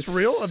is this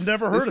real? I've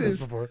never heard of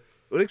this before.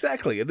 Well,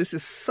 exactly, and this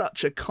is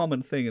such a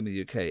common thing in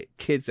the UK.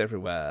 Kids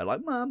everywhere are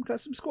like, "Mom, can I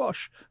have some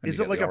squash?" And is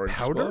it like a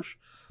powder? Squash.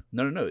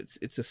 No.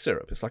 It's a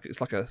syrup. It's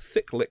like a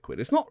thick liquid.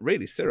 It's not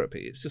really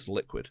syrupy. It's just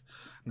liquid,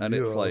 and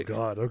it's like, oh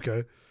god,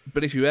 okay.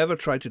 But if you ever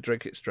try to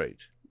drink it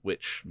straight,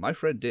 which my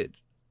friend did,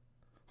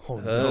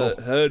 no.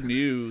 her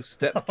new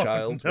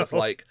stepchild was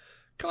like,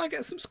 "Can I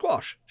get some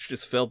squash?" She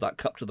just filled that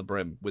cup to the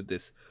brim with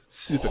this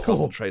super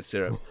concentrated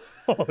syrup.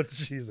 Oh,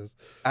 Jesus.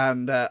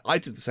 And I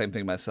did the same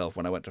thing myself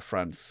when I went to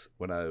France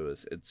when I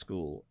was in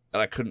school,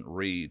 and I couldn't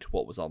read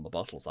what was on the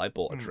bottles. I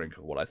bought a drink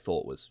of what I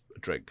thought was a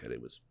drink, and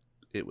it was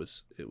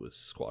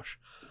squash.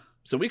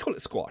 So we call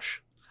it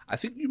squash. I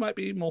think you might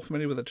be more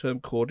familiar with the term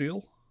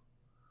cordial.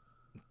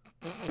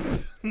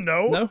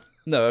 No.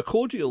 A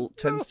cordial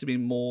tends to be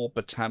more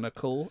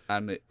botanical,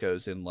 and it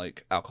goes in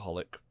like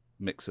alcoholic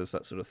mixers,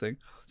 that sort of thing.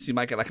 So you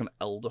might get like an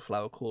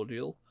elderflower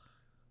cordial,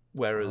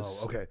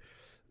 whereas okay.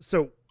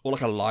 So, or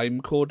like a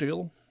lime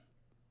cordial.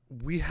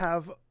 We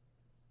have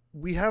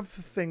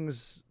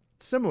things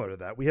similar to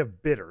that. We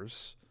have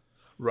bitters,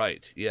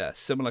 right? Yeah,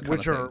 similar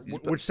kind of thing.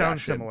 Which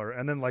sound similar,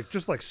 and then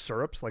just like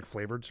syrups, like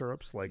flavored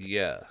syrups, like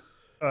yeah.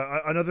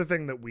 Another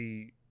thing that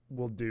we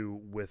will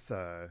do with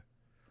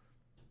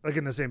like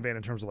in the same vein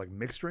in terms of like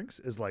mixed drinks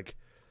is like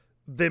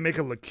they make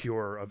a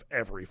liqueur of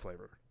every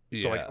flavor.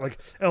 Yeah. So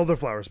like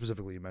elderflower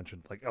specifically, you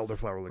mentioned, like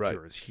elderflower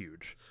liqueur right. is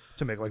huge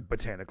to make like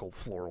botanical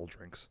floral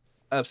drinks.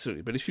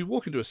 Absolutely. But if you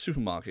walk into a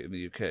supermarket in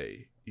the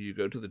UK, you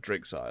go to the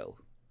drinks aisle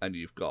and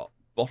you've got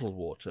bottled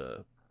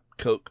water,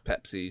 Coke,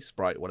 Pepsi,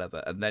 Sprite,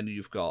 whatever, and then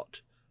you've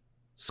got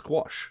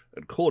squash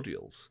and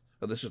cordials.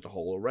 And there's just a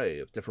whole array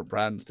of different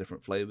brands,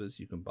 different flavors.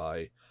 You can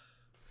buy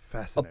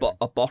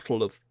a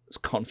bottle of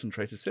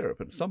concentrated syrup,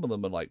 and some of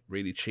them are like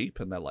really cheap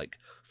and they're like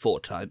 4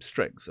 times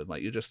strength, and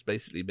like you're just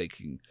basically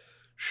making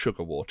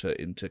sugar water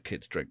into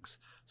kids' drinks.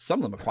 Some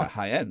of them are quite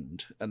high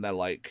end and they're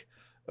like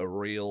a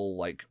real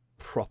like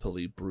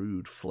properly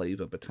brewed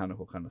flavor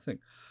botanical kind of thing.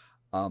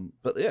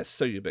 But yeah, it's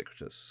so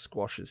ubiquitous.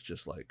 Squash is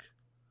just like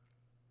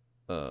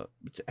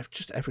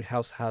just every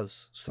house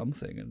has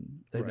something, and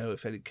they know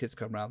if any kids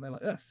come around, they're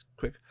like, yes,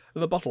 quick.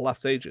 And the bottle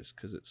lasts ages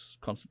because it's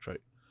concentrate.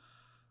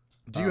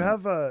 Do you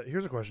have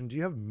here's a question, do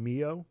you have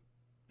Mio?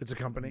 It's a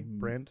company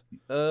brand?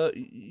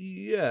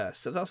 Yeah,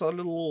 so that's a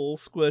little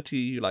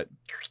squirty like,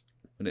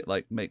 and it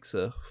like makes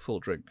a full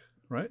drink,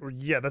 right?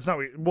 Yeah, that's not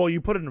well,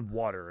 you put it in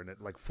water and it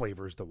like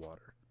flavors the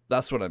water.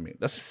 That's what I mean.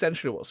 That's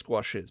essentially what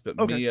squash is, but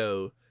okay.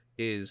 Mio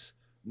is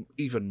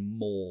even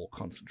more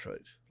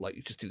concentrate. Like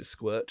you just do the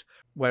squirt,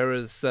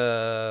 whereas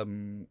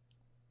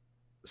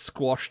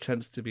squash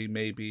tends to be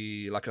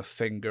maybe like a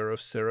finger of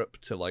syrup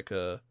to like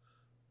a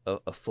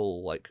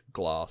full like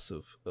glass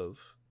of I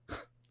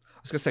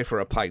was gonna say for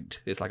a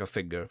pint. It's like a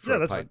finger for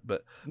a pint,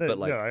 but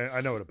like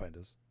I know what a pint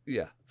is.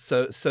 Yeah,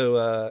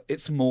 so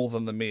it's more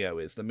than the Mio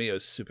is. The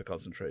Mio's super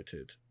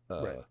concentrated.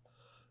 Right.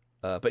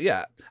 But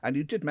yeah, and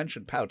you did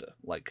mention powder,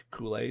 like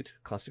Kool-Aid.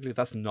 Classically,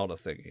 that's not a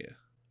thing here.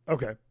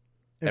 Okay.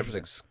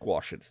 Everything's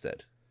squash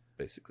instead,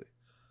 basically.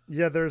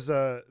 Yeah,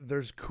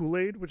 there's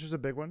Kool-Aid, which is a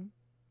big one,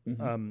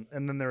 and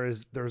then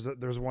there's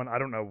one. I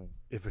don't know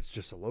if it's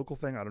just a local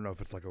thing. I don't know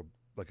if it's like a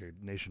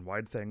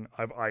nationwide thing.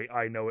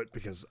 I know it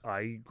because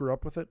I grew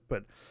up with it,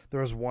 but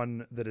there's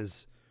one that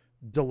is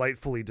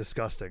delightfully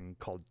disgusting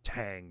called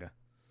Tang.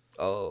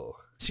 Oh,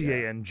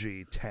 Tang,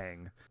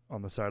 Tang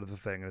on the side of the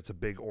thing, and it's a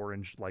big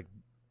orange like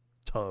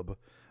tub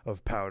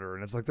of powder,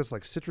 and it's like this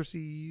like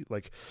citrusy,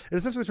 like it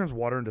essentially turns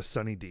water into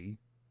Sunny D.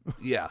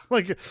 Yeah,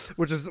 like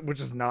which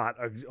is not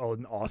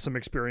an awesome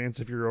experience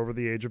if you're over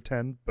the age of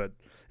 10, but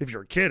if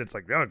you're a kid, it's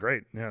like, oh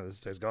great, yeah, this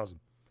tastes awesome.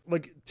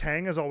 Like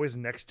Tang is always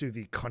next to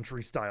the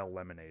country style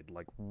lemonade,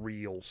 like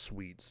real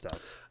sweet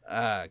stuff.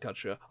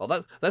 Gotcha. Oh,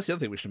 that's the other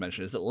thing we should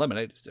mention is that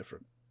lemonade is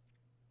different.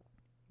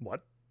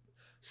 What?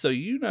 So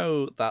you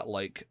know that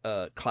like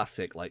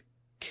classic like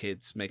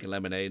kids making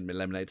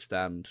lemonade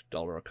stand,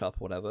 $1 a cup,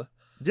 whatever.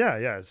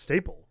 Yeah,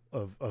 staple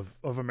of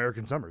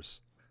American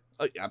summers.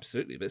 Oh,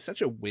 absolutely, but it's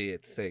such a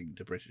weird thing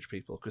to British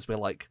people because we're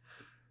like,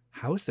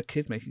 how is the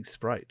kid making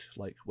Sprite?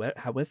 Like,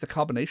 where's the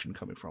carbonation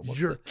coming from?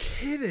 You're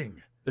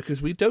kidding.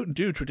 Because we don't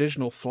do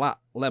traditional flat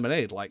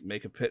lemonade, like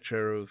make a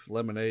pitcher of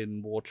lemonade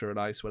and water and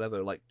ice,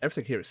 whatever. Like,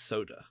 everything here is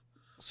soda.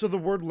 So the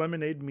word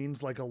lemonade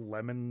means like a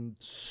lemon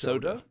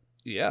soda?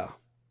 Yeah.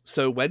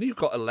 So when you've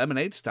got a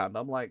lemonade stand,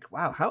 I'm like,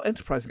 wow, how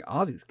enterprising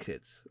are these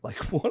kids? Like,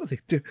 what do they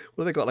do?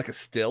 What do they got, like a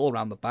still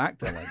around the back?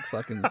 They're like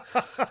fucking,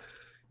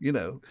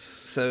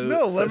 So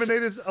no,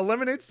 a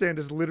lemonade stand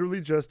is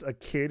literally just a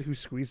kid who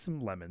squeezed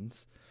some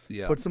lemons,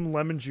 put some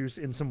lemon juice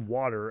in some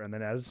water, and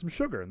then added some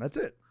sugar, and that's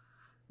it.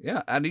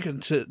 Yeah, and you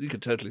can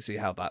totally see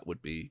how that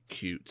would be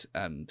cute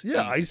and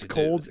ice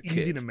cold,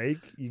 easy to make.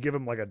 You give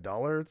them like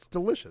 $1, it's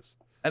delicious.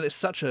 And it's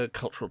such a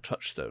cultural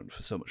touchstone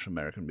for so much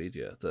American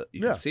media that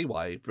you can see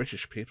why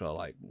British people are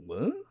like,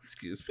 what?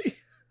 Excuse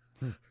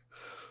me?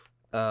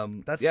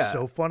 That's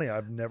so funny.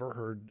 I've never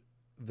heard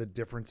the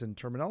difference in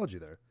terminology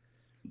there.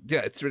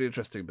 Yeah, it's really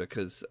interesting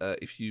because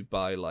if you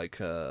buy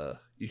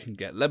you can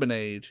get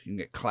lemonade, you can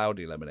get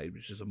cloudy lemonade,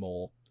 which is a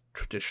more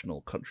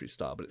traditional country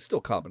style, but it's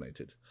still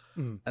carbonated.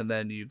 Mm. And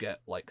then you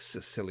get like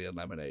Sicilian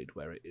lemonade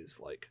where it is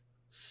like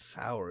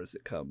sour as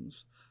it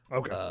comes.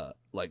 Okay.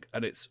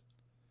 And it's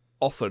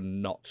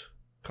often not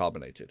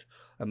carbonated.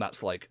 And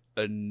that's like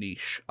a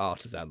niche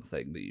artisan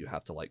thing that you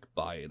have to like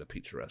buy in a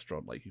pizza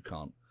restaurant. Like you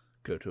can't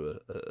go to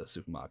a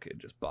supermarket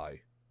and just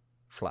buy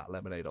flat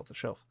lemonade off the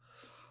shelf,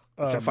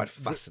 which I find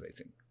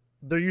fascinating.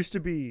 There used to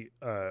be,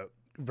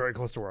 very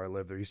close to where I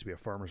live, there used to be a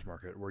farmer's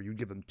market where you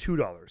give them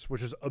 $2,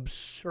 which is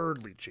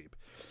absurdly cheap.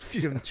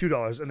 You give them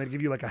 $2 and they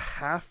give you like a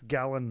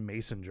half-gallon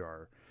mason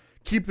jar.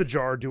 Keep the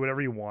jar, do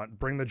whatever you want,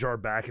 bring the jar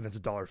back, and it's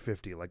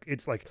 $1.50. Like,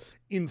 it's like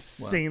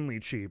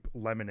insanely cheap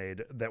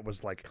lemonade that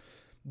was like,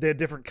 they had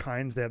different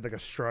kinds. They had like a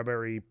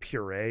strawberry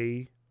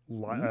puree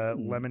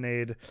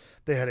lemonade.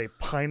 They had a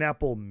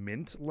pineapple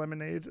mint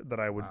lemonade that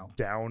I would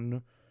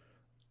down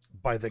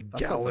by the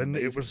gallon.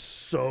 It was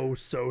so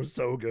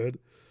good.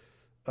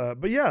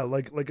 But yeah,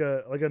 like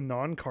a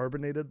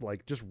non-carbonated,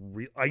 like just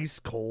ice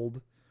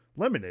cold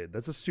lemonade.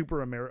 That's a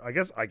super I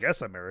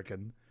guess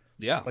American.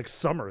 Yeah, like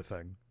summer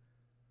thing.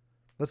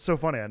 That's so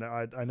funny.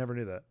 I never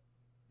knew that.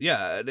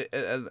 Yeah,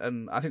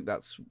 and I think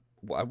that's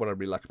what I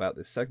really like about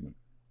this segment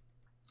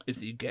is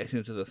that you get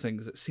into the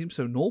things that seem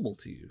so normal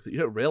to you that you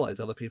don't realize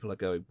other people are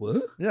going,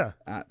 what? Yeah.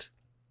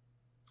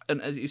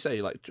 And as you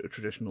say, like a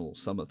traditional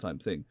summertime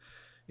thing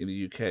in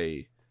the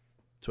UK,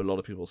 to a lot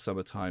of people,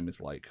 summertime is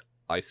like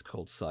ice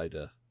cold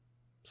cider,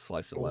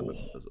 slice of lemon,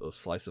 or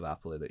slice of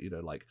apple in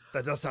it. Like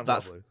that does sound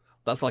lovely.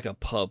 That's like a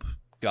pub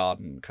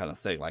garden kind of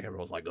thing. Like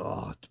everyone's like,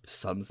 oh,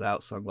 sun's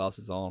out,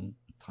 sunglasses on,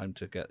 time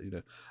to get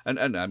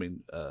and I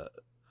mean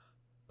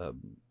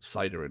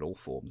cider in all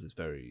forms is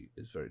very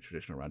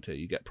traditional around here.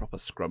 You get proper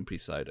scrumpy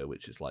cider,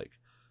 which is like,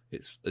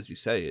 it's, as you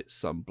say, it's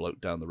some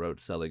bloke down the road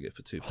selling it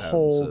for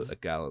 £2 a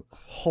gallon.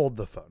 Hold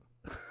the phone.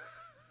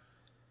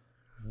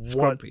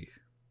 Scrumpy.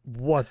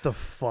 What the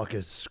fuck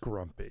is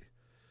scrumpy?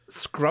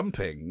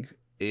 Scrumping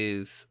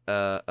is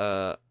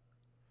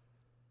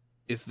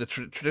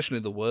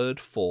traditionally the word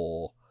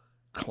for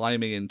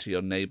climbing into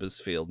your neighbour's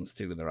field and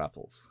stealing their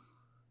apples.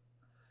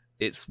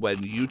 It's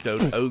when you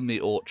don't own the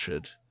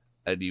orchard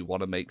and you want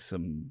to make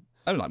some,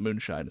 like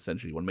moonshine,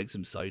 essentially. You want to make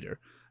some cider.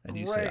 And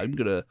you say, I'm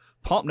going to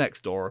pop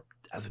next door,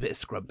 have a bit of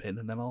scrumping,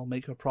 and then I'll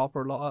make a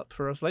proper lot up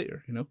for us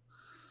later,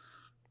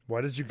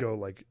 Why did you go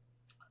like...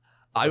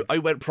 I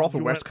went proper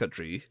West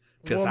Country,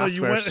 because that's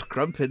where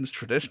scrumping's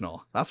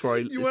traditional. That's where I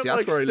live. You went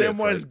like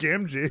Samwise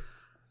Gamgee.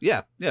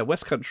 Yeah,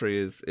 West Country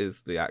is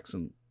the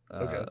accent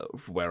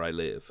for where I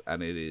live,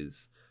 and it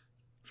is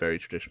very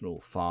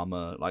traditional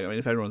farmer. Like, I mean,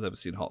 if everyone's ever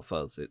seen Hot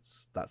Fuzz,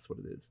 that's what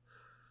it is.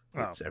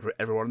 It's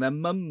everyone and their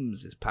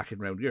mums is packing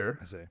around here.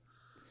 I see.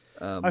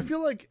 I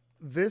feel like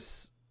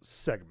this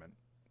segment,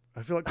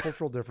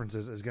 cultural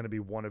differences is going to be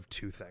one of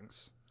two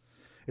things.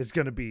 It's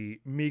going to be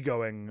me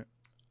going,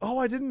 oh,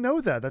 I didn't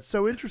know that. That's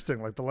so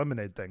interesting, like the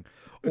lemonade thing.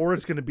 Or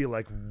it's going to be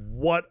like,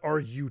 what are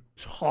you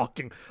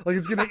talking? Like,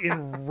 it's going to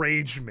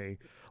enrage me.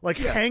 Like,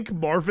 Hank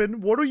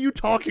Marvin, what are you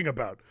talking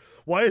about?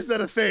 Why is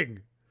that a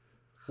thing?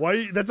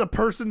 That's a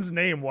person's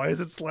name. Why is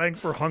it slang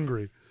for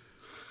hungry?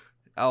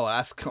 Oh,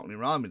 that's Cockney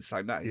Rhyming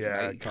slang. That is,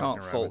 mate. You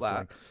can't fault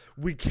that.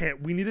 Slang.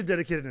 We need to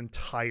dedicate an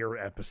entire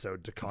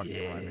episode to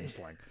Cockney Rhyming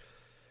slang.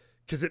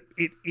 Because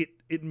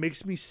it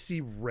makes me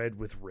see red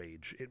with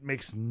rage. It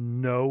makes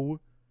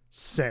no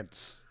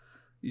sense.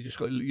 You just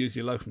got to use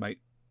your loaf, mate.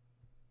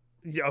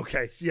 Yeah,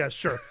 okay. Yeah,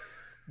 sure.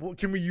 Well,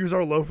 can we use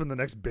our loaf in the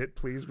next bit,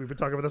 please? We've been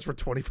talking about this for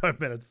 25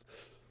 minutes.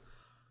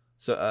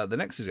 So the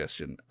next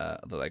suggestion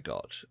that I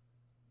got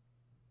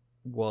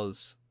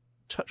was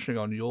touching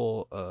on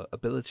your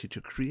ability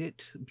to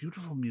create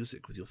beautiful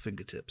music with your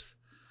fingertips.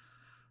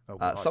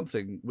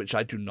 Something which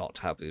I do not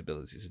have the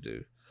ability to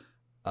do.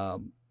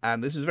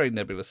 And this is a very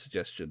nebulous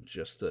suggestion,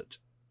 just that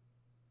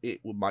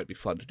it might be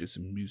fun to do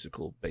some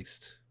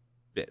musical-based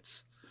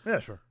bits. Yeah,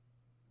 sure.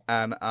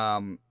 And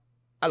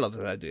I love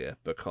that idea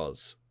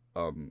because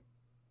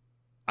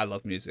I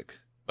love music,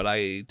 but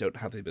I don't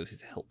have the ability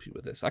to help you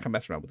with this. I can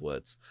mess around with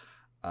words.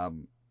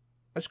 I'm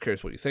just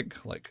curious what you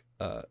think. Like,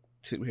 do you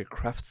think we could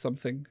craft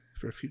something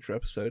for a future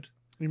episode?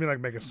 You mean like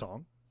make a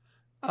song?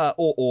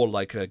 Or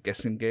like a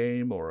guessing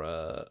game, or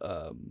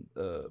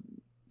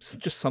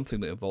just something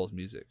that involves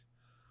music.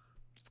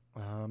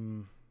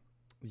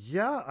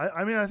 Yeah,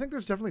 I mean, I think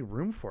there's definitely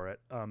room for it.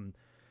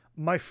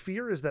 My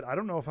fear is that I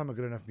don't know if I'm a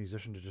good enough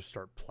musician to just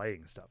start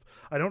playing stuff.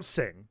 I don't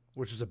sing,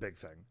 which is a big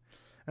thing.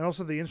 And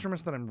also the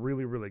instruments that I'm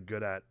really, really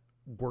good at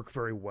work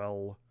very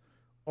well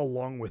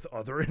along with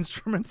other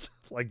instruments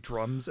like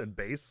drums and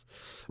bass.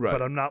 Right.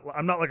 But I'm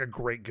not like a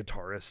great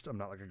guitarist. I'm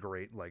not like a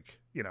great, like,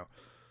 you know,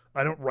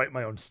 I don't write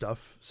my own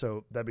stuff,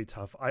 so that'd be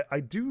tough. I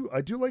do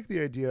like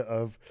the idea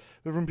of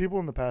there have been people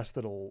in the past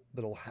that'll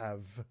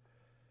have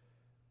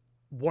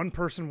one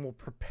person will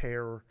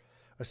prepare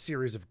a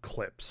series of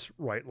clips,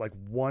 right? Like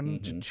 1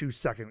 to 2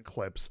 second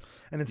clips,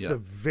 and it's the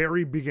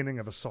very beginning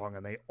of a song,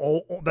 and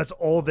that's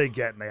all they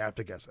get, and they have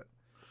to guess it.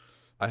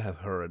 I have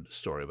heard a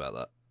story about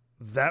that.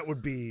 That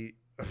would be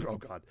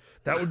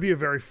that would be a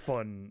very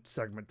fun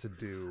segment to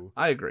do.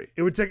 I agree.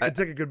 It would take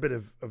a good bit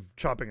of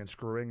chopping and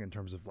screwing in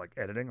terms of like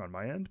editing on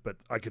my end, but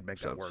I could make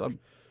that work. Fun.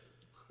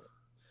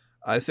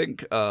 I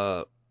think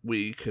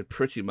we could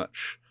pretty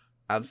much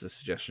answer the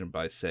suggestion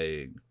by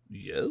saying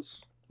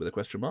yes with a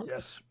question mark.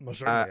 Yes, most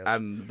certainly. Yes.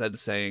 And then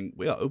saying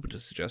we are open to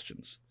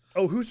suggestions.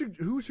 Oh,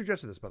 who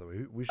suggested this, by the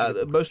way?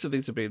 Most of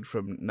these have been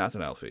from Nat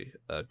and Alfie,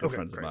 good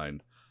friends of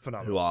mine,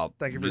 phenomenal, who are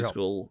Thank you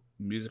for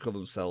musical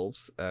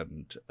themselves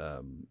and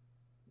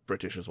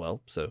British as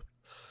well. So,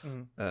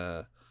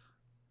 but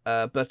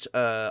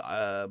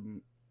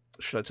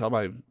should I tell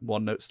my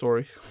one-note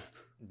story?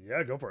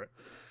 Yeah, go for it.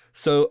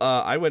 So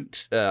I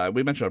went.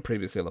 We mentioned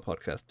previously on the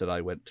podcast that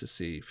I went to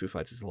see Foo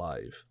Fighters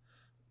live,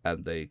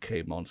 and they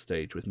came on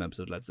stage with members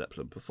of Led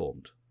Zeppelin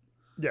performed.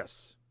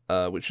 Yes.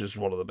 Which is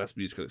one of the best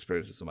musical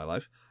experiences of my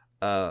life.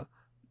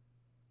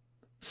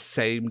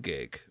 Same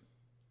gig.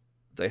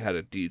 They had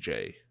a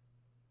DJ.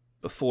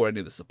 Before any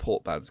of the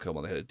support bands come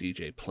on, they had a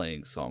DJ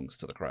playing songs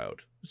to the crowd.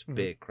 It was a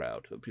big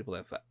crowd. There were people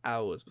there for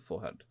hours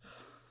beforehand.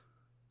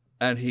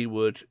 And he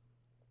would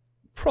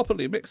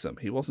properly mix them.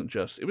 He wasn't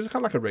just... It was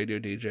kind of like a radio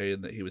DJ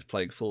in that he was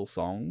playing full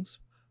songs,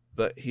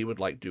 but he would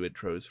like do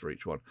intros for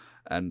each one.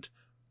 And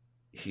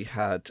he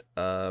had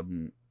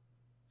No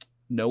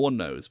One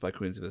Knows by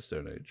Queens of the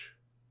Stone Age.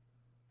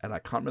 And I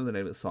can't remember the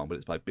name of the song, but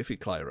it's by Biffy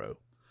Clyro.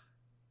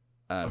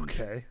 And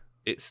okay.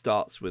 It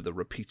starts with a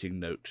repeating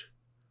note,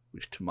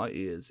 which to my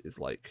ears is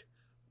like,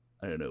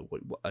 I don't know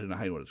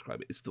how you want to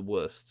describe it. It's the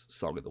worst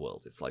song in the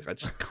world. It's like, I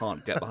just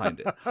can't get behind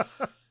it.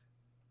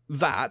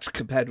 That,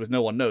 compared with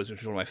No One Knows,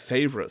 which is one of my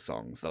favourite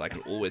songs that I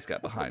can always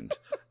get behind.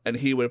 And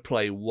he would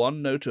play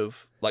one note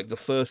of, like the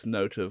first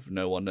note of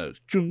No One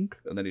Knows, junk,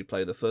 and then he'd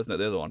play the first note,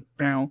 the other one,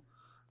 bow,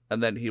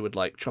 and then he would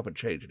like chop and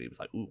change, and he was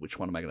like, ooh, which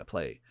one am I going to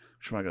play?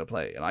 Which one am I going to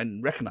play? And I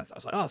recognized that. I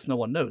was like, oh, it's No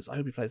One Knows. I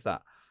hope he plays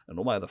that. And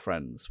all my other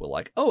friends were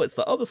like, oh, it's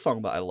the other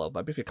song that I love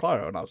by Biffy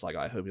Clyro. And I was like,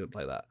 I hope he doesn't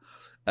play that.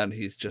 And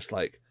he's just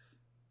like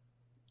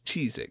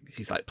teasing.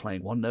 He's like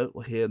playing one note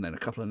here and then a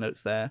couple of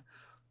notes there.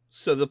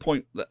 So the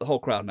point that the whole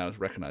crowd now has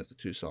recognized the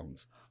two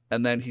songs.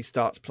 And then he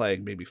starts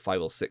playing maybe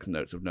 5 or 6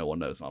 notes of No One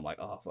Knows. And I'm like,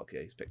 oh, fuck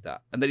yeah, he's picked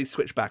that. And then he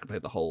switched back and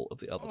played the whole of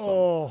the other song.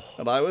 Oh,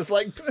 and I was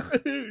like,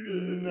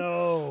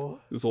 no.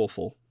 It was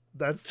awful.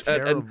 That's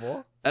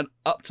terrible. And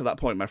up to that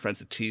point, my friends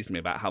had teased me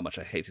about how much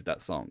I hated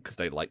that song because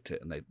they liked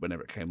it, and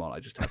whenever it came on, I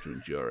just had to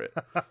endure it.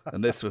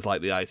 And this was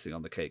like the icing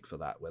on the cake for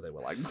that, where they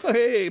were like,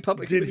 "Hey,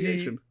 public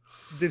humiliation."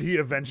 Did he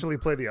eventually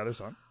play the other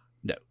song?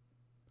 No.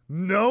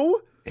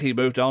 No? He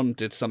moved on,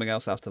 did something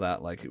else after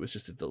that. Like, it was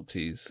just a little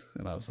tease,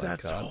 and I was like,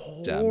 "That's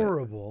God,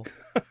 horrible."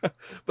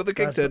 But the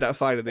gig turned out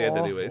fine in the end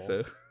anyway.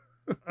 So,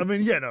 I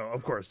mean, yeah, no,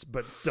 of course,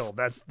 but still,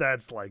 that's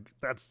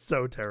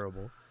so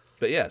terrible.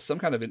 But yeah, some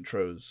kind of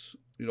intros.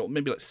 You know,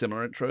 maybe like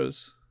similar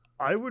intros.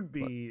 I would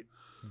be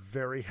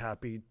very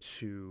happy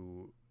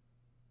to,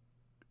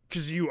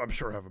 because you, I'm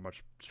sure, have a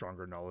much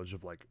stronger knowledge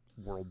of like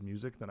world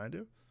music than I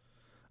do.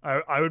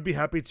 I would be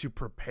happy to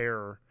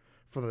prepare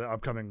for the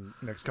upcoming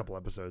next couple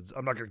episodes.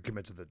 I'm not going to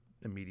commit to the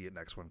immediate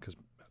next one because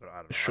I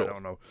don't know. Sure.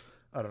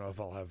 I don't know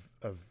if I'll have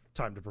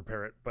time to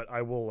prepare it, but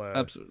I will.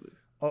 Absolutely.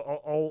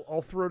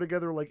 I'll throw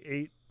together like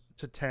 8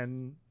 to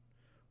 10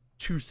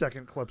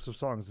 2-second clips of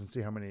songs and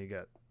see how many you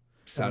get.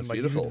 Sounds and,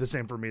 beautiful. You do the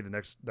same for me the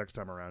next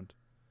time around.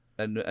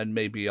 And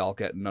maybe I'll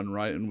get none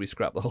right and we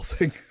scrap the whole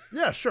thing.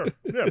 Yeah, sure.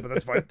 Yeah, but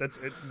that's fine. That's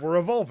it. We're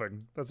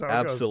evolving. That's how it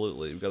goes.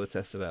 Absolutely. We've got to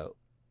test it out.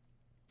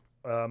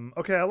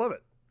 Okay, I love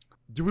it.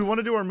 Do we want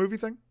to do our movie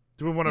thing?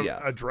 Do we want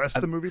to address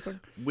the movie thing?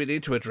 We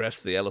need to address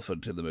the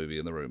elephant in the movie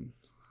in the room.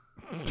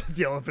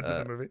 The elephant in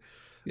the movie?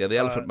 Yeah, the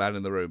elephant man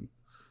in the room.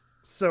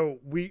 So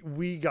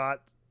we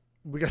got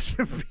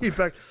some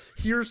feedback.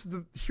 Here's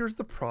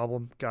the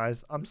problem,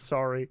 guys. I'm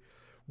sorry.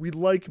 We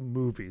like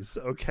movies,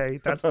 okay?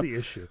 That's the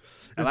issue.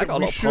 And I got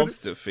a lot of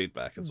positive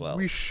feedback as well.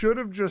 We should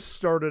have just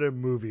started a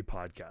movie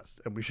podcast,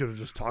 and we should have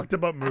just talked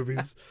about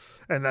movies,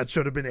 and that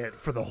should have been it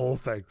for the whole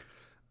thing.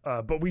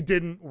 But we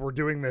didn't. We're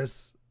doing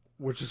this,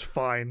 which is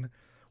fine.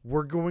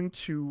 We're going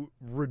to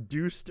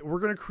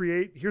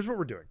create. Here's what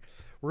we're doing.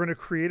 We're going to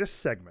create a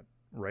segment,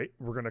 right?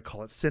 We're going to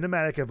call it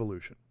Cinematic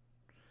Evolution.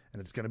 And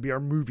it's going to be our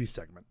movie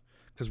segment.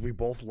 Because we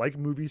both like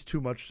movies too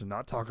much to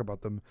not talk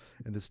about them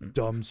in this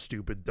dumb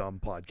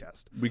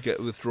podcast. We get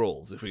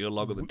withdrawals if we go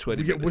longer than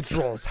 20 minutes. We get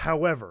withdrawals.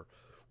 However,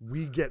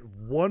 we get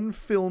one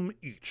film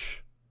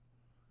each.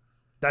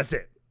 That's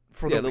it.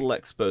 For a little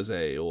expose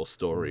or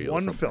story or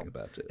something film.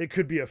 About it. It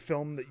could be a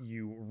film that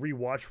you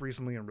rewatched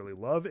recently and really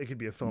love. It could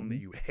be a film that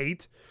you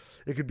hate.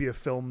 It could be a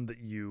film that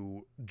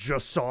you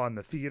just saw in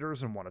the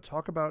theaters and want to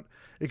talk about.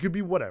 It could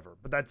be whatever.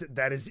 But that's it.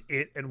 That is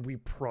it. And we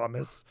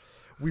promise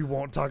we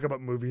won't talk about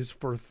movies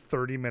for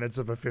 30 minutes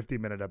of a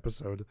 50-minute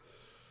episode.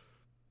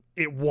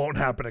 It won't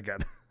happen again.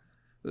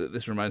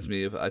 This reminds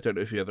me of, I don't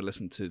know if you ever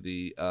listened to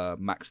the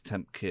Max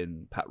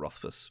Temkin, Pat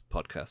Rothfuss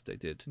podcast they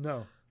did.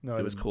 No,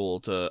 it was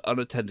called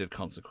Unattended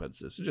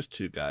Consequences. They're just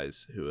two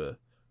guys who are,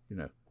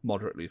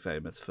 moderately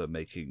famous for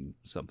making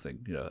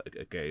something,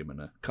 a game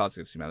and a Cards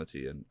Against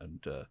Humanity and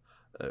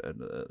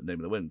Name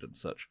of the Wind and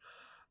such.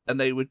 And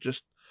they were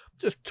just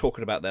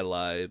talking about their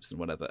lives and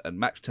whatever. And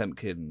Max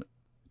Temkin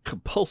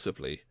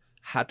compulsively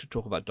had to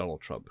talk about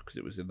Donald Trump because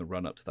it was in the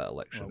run-up to that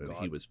election, and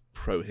he was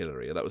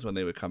pro-Hillary. And that was when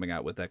they were coming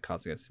out with their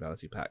Cards Against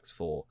Humanity packs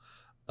for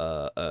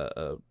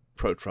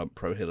pro-Trump,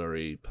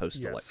 pro-Hillary,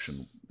 post-election.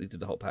 Yes. They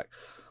did the whole pack.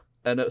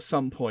 And at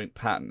some point,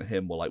 Pat and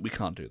him were like, we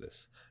can't do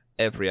this.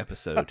 Every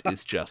episode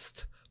is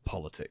just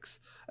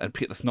politics. And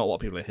that's not what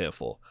people are here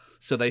for.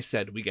 So they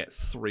said we get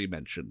 3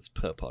 mentions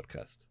per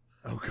podcast.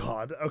 Oh,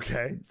 God.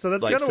 Okay. So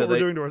that's kind of what we're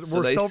doing to ourselves.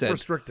 We're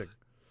self-restricting.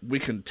 We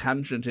can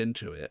tangent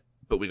into it,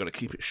 but we got to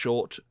keep it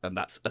short, and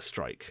that's a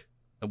strike.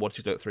 And once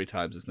you do it 3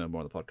 times, there's no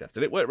more on the podcast.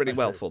 And it worked really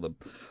well for them.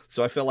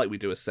 So I feel like we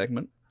do a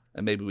segment,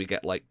 and maybe we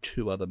get like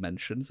 2 other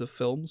mentions of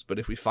films. But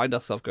if we find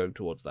ourselves going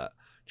towards that,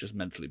 just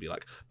mentally be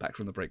like, back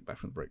from the brink.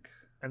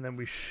 And then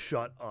we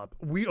shut up.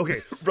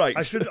 Right.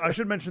 I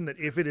should mention that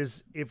if it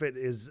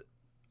is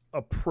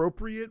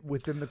appropriate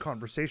within the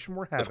conversation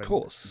we're having, of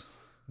course,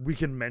 we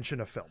can mention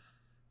a film.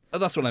 Oh,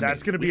 that's what I mean.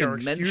 That's going to be our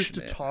excuse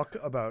to talk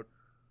about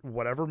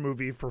whatever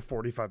movie for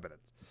 45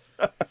 minutes.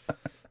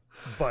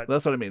 But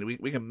that's what I mean.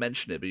 We can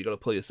mention it, but you got to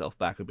pull yourself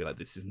back and be like,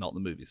 this is not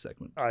the movie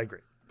segment. I agree.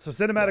 So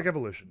Cinematic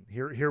Evolution.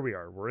 Here we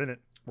are. We're in it.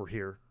 We're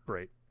here.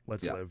 Great.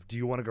 Let's live. Do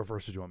you want to go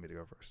first or do you want me to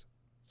go first?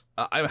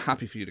 I'm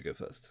happy for you to go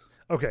first.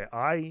 Okay.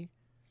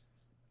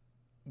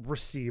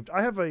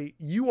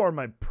 You are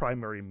my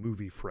primary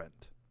movie friend,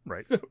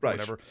 right? Right.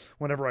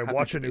 Whenever I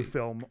watch a new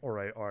film or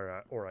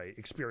I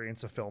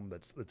experience a film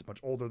that's much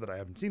older that I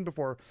haven't seen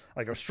before,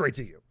 I go straight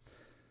to you.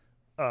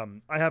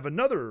 I have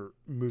another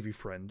movie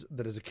friend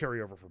that is a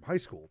carryover from high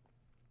school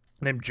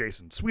named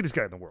Jason, sweetest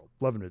guy in the world.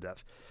 Love him to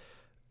death.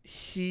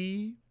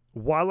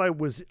 While I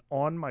was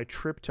on my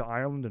trip to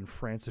Ireland and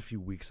France a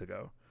few weeks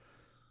ago,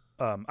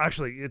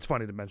 actually, it's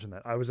funny to mention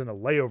that I was in a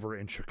layover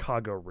in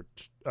Chicago,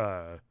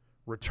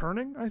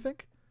 returning, I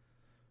think,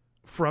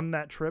 from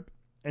that trip.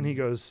 And he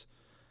goes,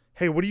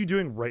 hey, what are you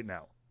doing right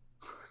now?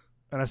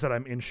 And I said,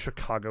 I'm in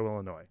Chicago,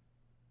 Illinois,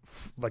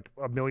 like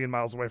a million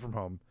miles away from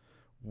home.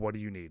 What do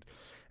you need?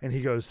 And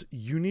he goes,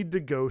 you need to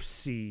go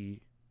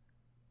see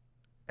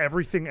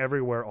Everything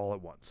Everywhere All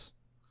at Once,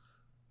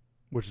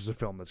 which is a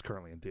film that's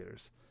currently in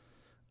theaters.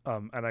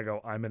 And I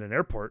go, I'm in an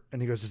airport.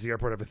 And he goes, does the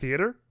airport have a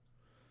theater?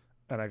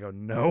 And I go,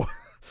 no.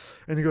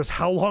 And he goes,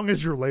 how long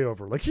is your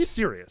layover? Like, he's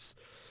serious.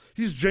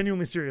 He's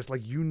genuinely serious.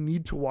 Like, you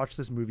need to watch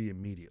this movie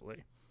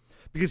immediately.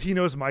 Because he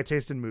knows my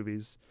taste in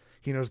movies.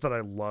 He knows that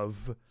I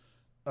love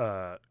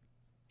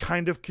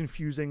kind of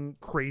confusing,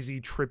 crazy,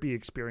 trippy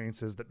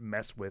experiences that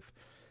mess with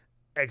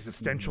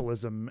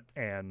existentialism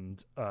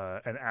and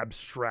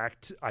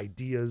abstract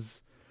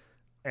ideas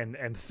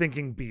and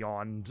thinking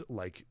beyond,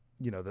 like,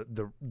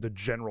 the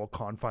general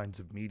confines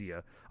of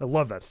media. I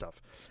love that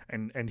stuff.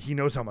 And he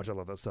knows how much I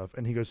love that stuff.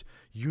 And he goes,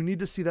 you need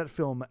to see that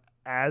film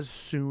as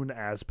soon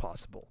as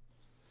possible.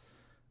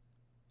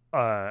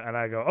 And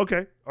I go,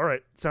 okay, all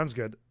right, sounds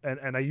good.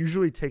 And I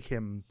usually take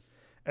him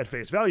at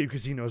face value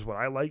because he knows what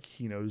I like.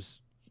 He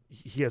knows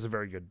he has a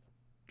very good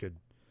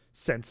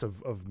sense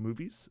of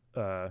movies.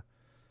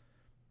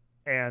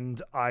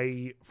 And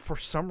for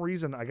some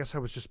reason, I guess I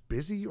was just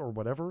busy or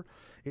whatever.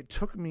 It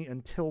took me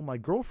until my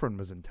girlfriend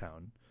was in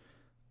town.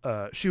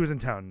 She was in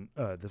town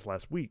this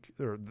last week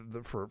or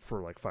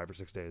for like 5 or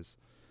 6 days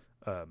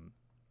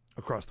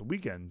across the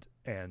weekend.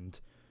 And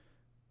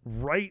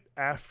right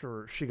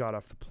after she got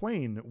off the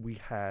plane, we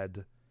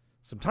had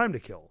some time to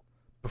kill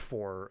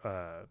before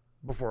our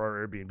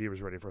Airbnb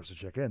was ready for us to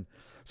check in.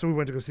 So we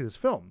went to go see this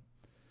film.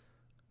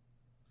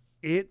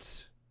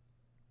 It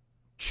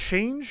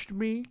changed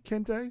me,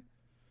 Kente,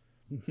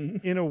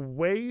 in a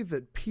way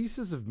that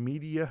pieces of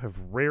media have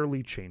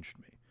rarely changed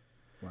me.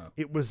 Wow.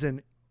 It was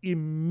an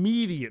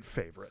immediate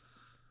favorite.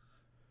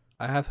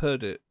 I have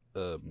heard it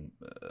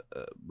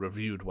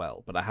reviewed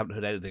well, but I haven't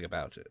heard anything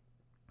about it.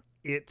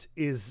 It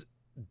is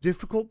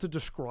difficult to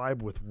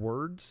describe with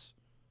words.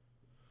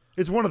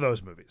 It's one of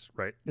those movies,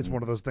 right? It's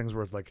one of those things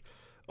where it's like,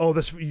 oh,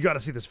 this you got to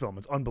see this film.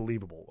 It's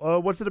unbelievable.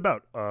 What's it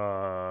about?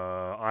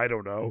 I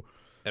don't know.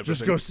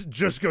 Everything.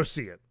 Just go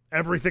see it.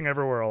 Everything,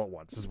 everywhere, all at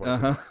once is what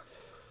it's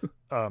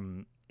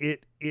about.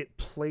 It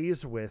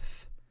plays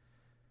with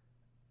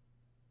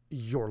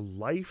your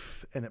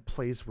life, and it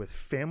plays with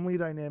family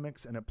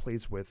dynamics, and it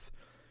plays with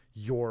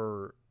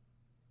your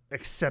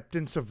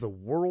acceptance of the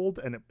world,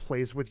 and it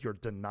plays with your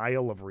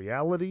denial of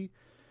reality.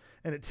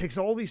 And it takes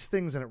all these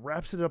things and it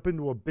wraps it up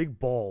into a big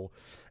ball,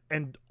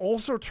 and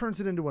also turns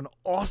it into an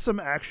awesome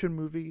action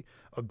movie,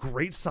 a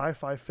great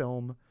sci-fi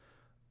film.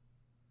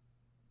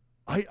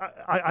 I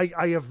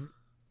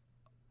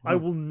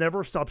will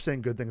never stop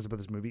saying good things about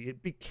this movie.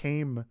 It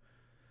became,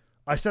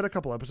 I said a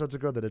couple episodes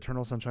ago that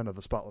Eternal Sunshine of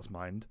the Spotless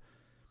Mind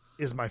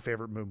is my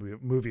favorite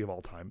movie of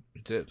all time.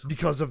 You did.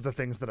 Because of the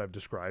things that I've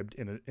described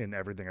in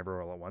Everything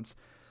Everywhere All at Once.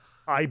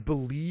 I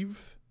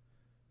believe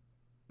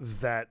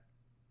that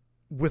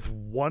with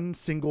one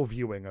single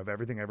viewing of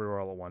Everything Everywhere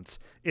All at Once,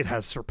 it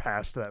has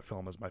surpassed that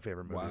film as my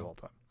favorite movie of all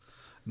time.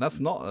 And that's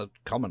not a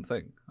common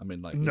thing. I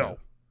mean, like, no,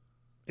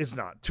 it's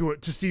not. To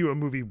see a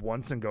movie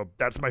once and go,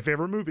 that's my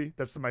favorite movie.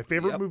 That's my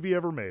favorite movie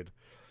ever made.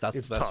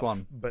 That's tough,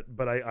 one.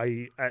 But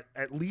I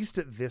at least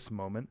at this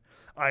moment,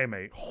 I am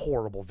a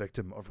horrible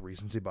victim of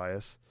recency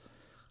bias.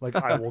 Like,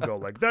 I will go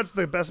like, that's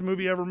the best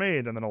movie ever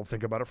made, and then I'll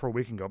think about it for a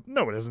week and go,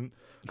 no, it isn't.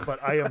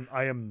 But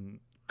I am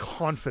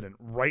confident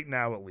right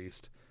now, at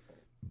least,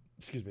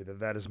 excuse me,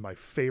 that is my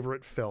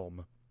favorite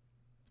film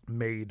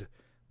made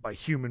by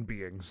human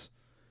beings,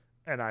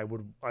 and I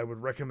would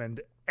recommend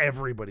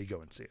everybody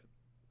go and see it.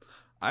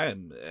 I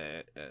am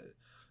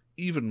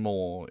even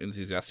more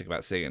enthusiastic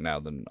about seeing it now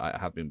than I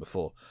have been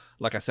before.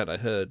 Like I said, I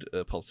heard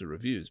positive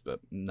reviews, but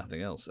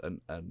nothing else,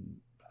 and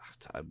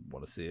I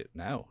want to see it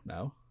now.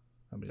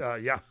 I mean,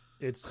 yeah,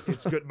 it's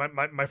good.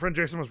 My friend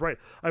Jason was right.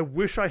 I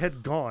wish I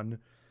had gone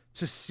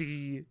to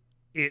see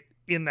it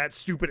in that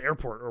stupid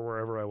airport or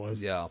wherever I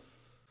was. Yeah.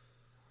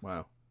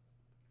 Wow.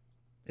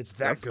 It's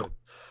that's good.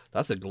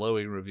 That's a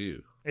glowing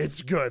review.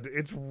 It's good.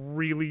 It's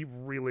really,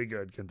 really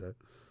good, Kenta.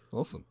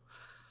 Awesome.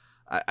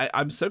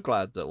 I'm so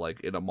glad that,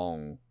 like, in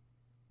among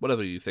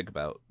whatever you think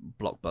about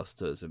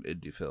blockbusters and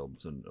indie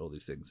films and all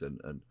these things,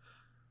 and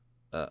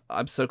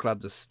I'm so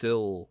glad there's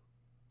still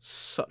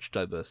such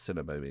diverse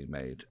cinema being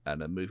made,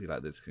 and a movie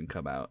like this can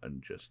come out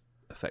and just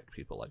affect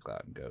people like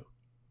that and go,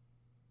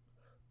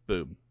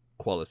 boom,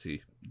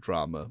 quality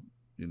drama,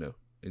 in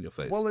your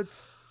face. Well,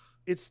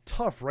 it's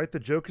tough, right? The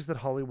joke is that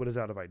Hollywood is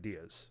out of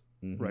ideas,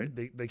 right?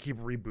 They keep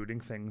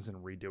rebooting things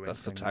and redoing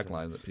That's things. That's the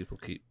tagline that people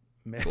keep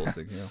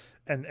forcing,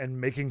 and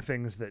making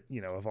things that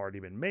have already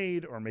been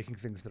made, or making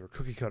things that are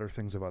cookie cutter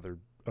things of other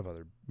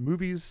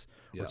movies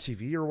or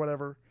TV or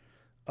whatever.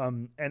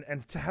 And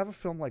to have a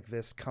film like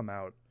this come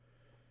out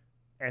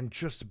and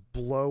just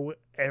blow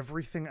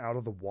everything out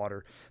of the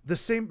water,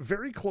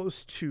 very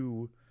close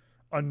to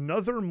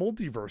another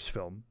multiverse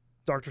film,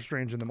 Doctor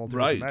Strange and the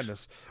Multiverse of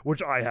Madness,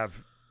 which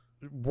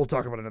we'll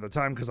talk about another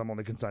time because I'm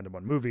only consigned to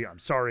one movie. I'm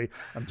sorry,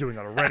 I'm doing it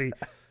already.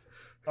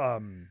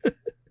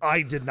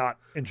 I did not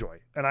enjoy,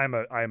 and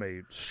I'm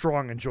a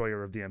strong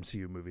enjoyer of the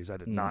MCU movies. I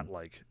did not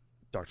like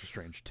Doctor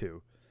Strange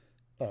 2.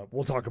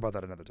 We'll talk about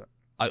that another time.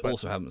 I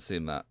also haven't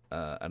seen that,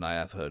 and I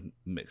have heard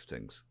mixed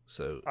things.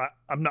 So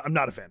I'm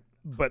not a fan,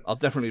 but I'll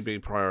definitely be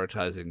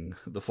prioritizing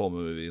the former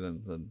movie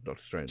than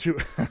Doctor Strange.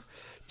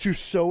 To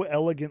so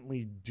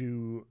elegantly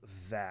do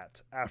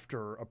that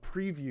after a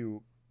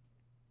preview,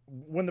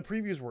 when the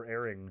previews were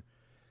airing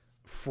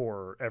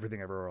for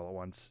Everything Everywhere All at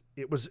Once,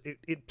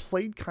 it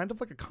played kind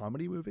of like a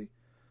comedy movie.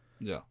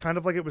 Yeah. Kind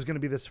of like it was going to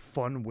be this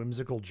fun,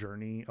 whimsical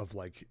journey of,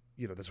 like,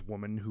 this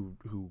woman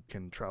who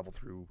can travel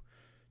through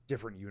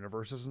different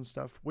universes and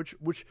stuff, which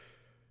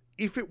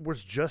if it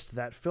was just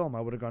that film, I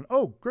would have gone,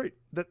 oh, great.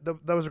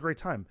 That was a great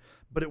time.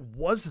 But it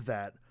was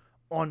that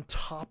on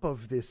top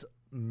of this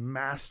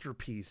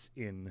masterpiece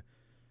in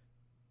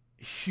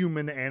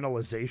human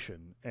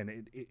analyzation,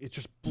 and it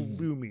just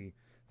blew me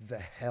the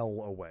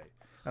hell away.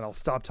 And I'll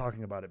stop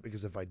talking about it,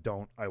 because if I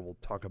don't, I will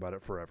talk about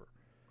it forever.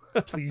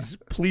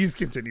 Please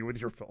continue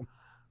with your film.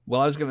 Well,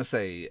 I was going to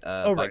say,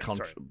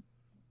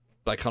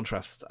 by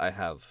contrast, I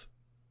have,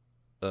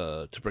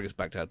 to bring us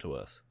back down to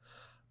earth.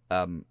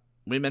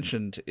 We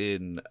mentioned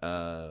in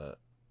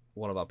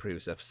one of our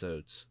previous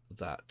episodes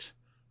that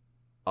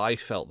I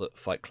felt that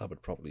Fight Club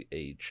had probably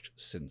aged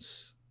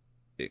since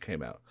it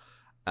came out.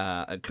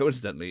 And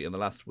coincidentally, in the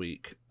last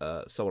week,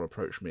 someone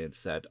approached me and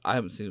said, I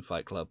haven't seen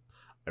Fight Club.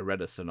 I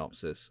read a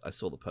synopsis. I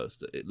saw the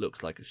poster. It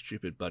looks like a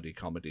stupid buddy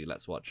comedy.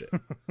 Let's watch it.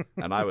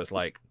 And I was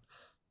like,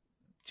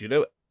 do you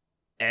know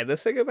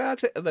anything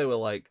about it? And they were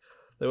like,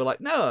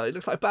 no, it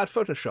looks like bad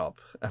Photoshop.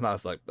 And I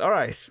was like, all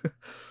right.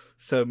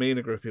 So me and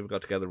a group of people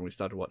got together and we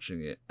started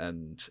watching it,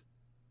 and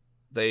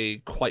they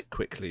quite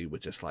quickly were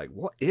just like,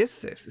 what is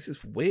this? This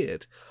is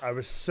weird. I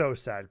was so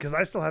sad because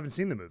I still haven't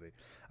seen the movie.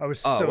 I was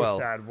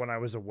sad when I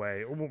was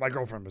away. Well, my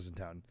girlfriend was in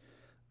town.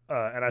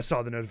 And I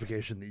saw the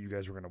notification that you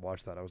guys were going to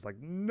watch that. I was like,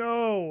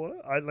 no,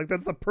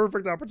 that's the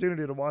perfect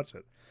opportunity to watch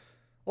it.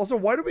 Also,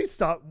 why do we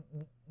stop?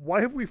 Why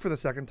have we, for the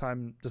second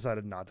time,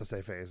 decided not to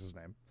say Faye's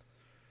name?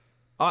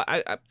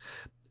 I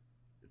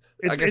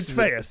It's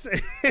Feus.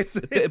 It's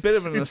a bit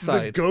of an it's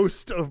aside. the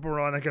ghost of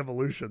moronic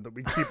evolution that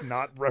we keep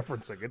not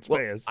referencing. It's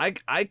Feus.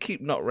 I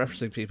keep not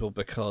referencing people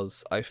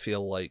because I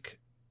feel like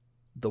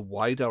the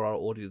wider our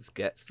audience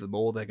gets, the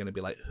more they're going to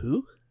be like,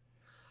 who?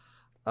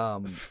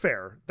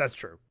 Fair. That's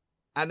true.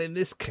 And in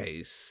this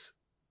case,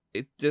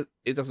 it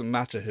doesn't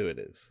matter who it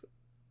is.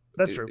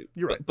 That's true.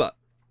 You're right. But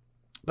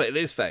it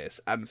is Feus,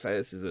 and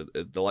Feus is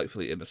a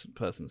delightfully innocent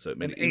person, so it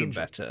made it even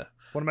better.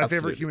 One of my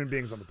favorite human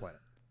beings on the planet.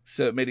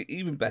 So it made it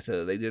even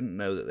better. They didn't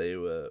know that they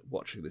were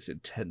watching this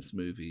intense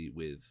movie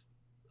with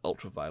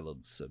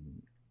ultra-violence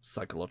and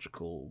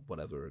psychological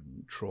whatever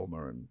and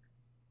trauma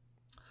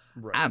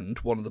and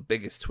one of the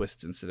biggest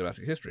twists in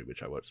cinematic history,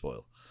 which I won't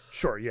spoil.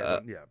 Sure, yeah.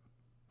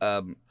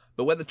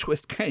 But when the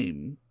twist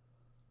came,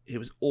 he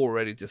was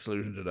already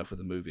disillusioned enough with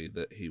the movie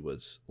that he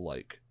was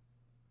like,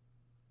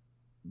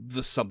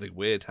 there's something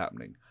weird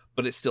happening.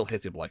 But it still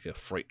hit him like a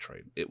freight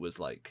train. It was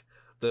like...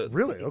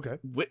 Really? Okay.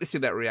 Witnessing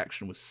that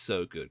reaction was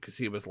so good because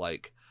he was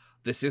like,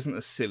 this isn't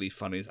as silly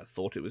funny as I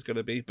thought it was going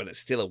to be, but it's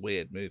still a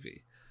weird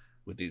movie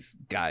with these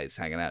guys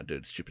hanging out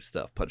doing stupid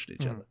stuff, punching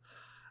each other.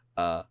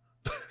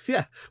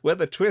 Yeah, when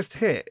the twist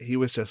hit, he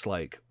was just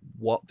like,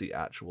 what the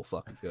actual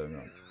fuck is going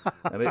on?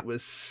 And it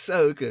was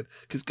so good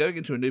because going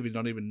into a movie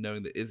not even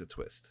knowing there is a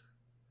twist.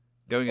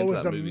 Going into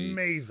that movie,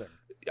 amazing.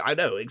 I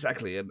know,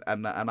 exactly. And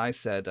I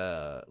said,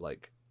 I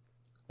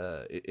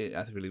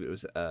believe it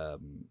was...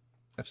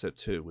 episode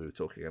 2, we were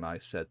talking, and I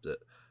said that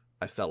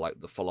I felt like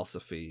the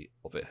philosophy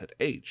of it had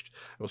aged.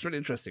 It was really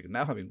interesting. And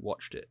now, having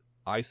watched it,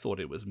 I thought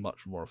it was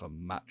much more of a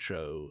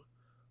macho,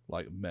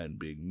 like men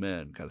being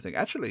men kind of thing.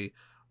 Actually,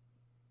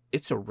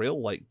 it's a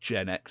real like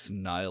Gen X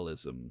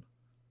nihilism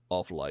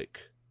of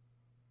like.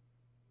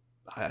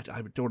 I don't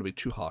want to be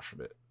too harsh on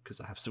it because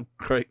I have some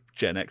great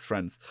Gen X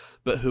friends,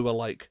 but who are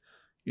like,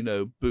 you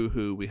know,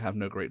 boo-hoo, we have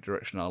no great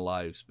direction in our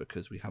lives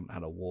because we haven't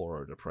had a war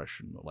or a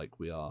depression, like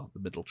we are the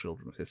middle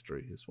children of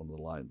history, is one of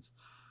the lines.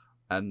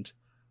 And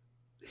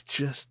it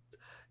just,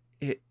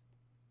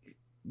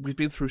 we've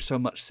been through so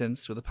much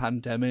since with the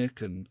pandemic,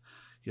 and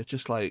you're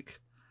just like,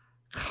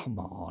 come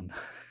on.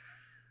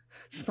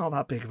 It's not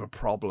that big of a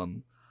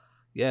problem.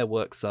 Yeah,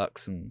 work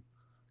sucks and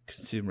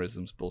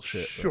consumerism's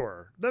bullshit.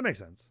 Sure, that makes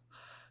sense.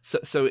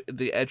 So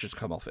the edge has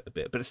come off it a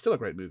bit, but it's still a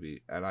great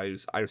movie, and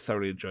I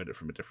thoroughly enjoyed it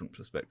from a different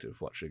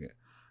perspective watching it.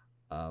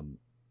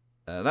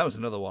 That was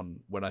another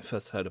one when I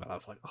first heard about it. I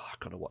was like, oh, I've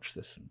got to watch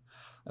this,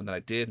 and then I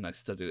did, and I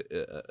studied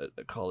it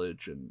at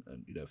college and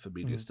you know for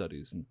media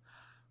studies, and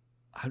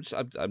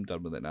I'm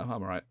done with it now. I'm all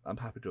right. I'm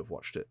happy to have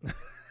watched it.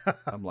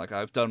 I'm like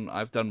I've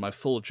done my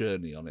full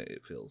journey on it.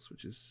 It feels,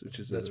 which is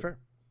that's fair.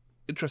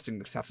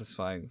 Interesting,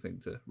 satisfying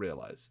thing to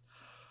realize.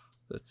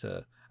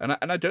 That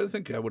and I don't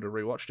think I would have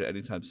rewatched it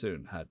anytime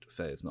soon had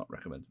Fairs not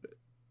recommended it.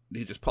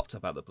 He just popped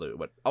up out of the blue and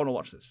went, I want to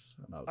watch this.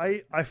 And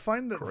I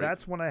find that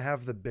that's when I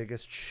have the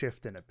biggest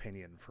shift in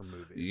opinion for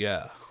movies.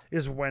 Yeah.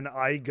 Is when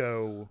I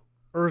go,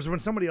 or is when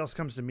somebody else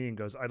comes to me and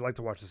goes, I'd like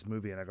to watch this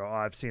movie. And I go, oh,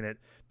 I've seen it,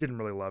 didn't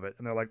really love it.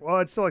 And they're like, well,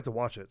 I'd still like to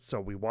watch it. So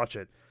we watch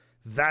it.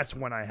 That's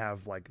when I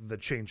have like the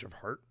change of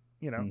heart,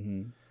 you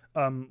know?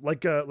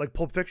 Like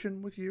Pulp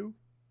Fiction with you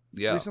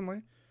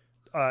recently.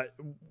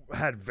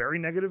 Had very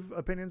negative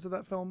opinions of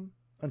that film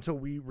until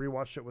we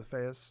rewatched it with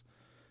Feus.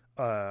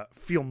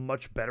 Feel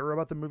much better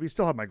about the movie.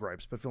 Still have my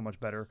gripes, but feel much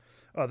better.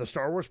 The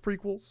Star Wars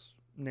prequels,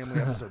 namely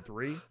Episode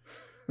 3.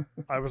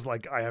 I was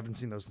like, I haven't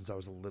seen those since I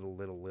was a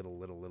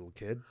little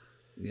kid.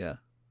 Yeah.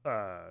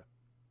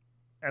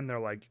 And they're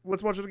like,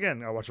 let's watch it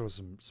again. I watched it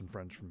with some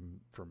friends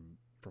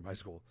from high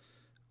school,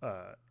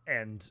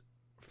 and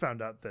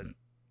found out that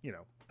you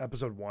know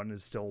Episode 1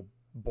 is still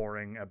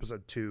boring.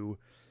 Episode 2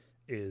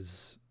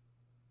 is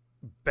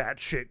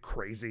batshit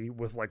crazy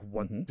with like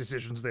what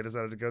decisions they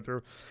decided to go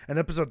through, and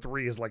Episode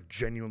 3 is like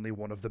genuinely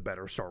one of the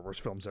better Star Wars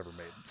films ever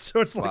made.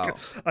 So it's like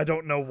I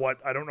don't know what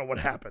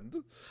happened.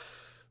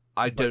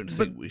 I don't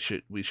think we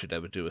should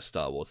ever do a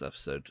Star Wars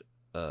episode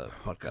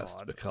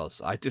podcast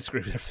because I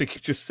disagree with everything you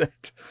just said.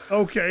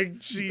 Okay,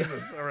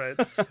 Jesus. All right.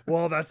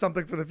 Well, that's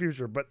something for the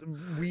future. But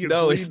we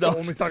agreed to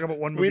only talk about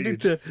one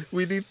movie.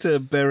 We need to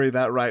bury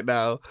that right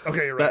now.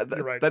 Okay, you're right.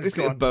 You're right. That is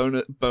a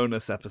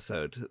bonus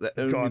episode that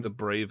it's only gone. the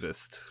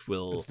bravest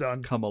will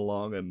come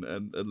along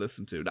and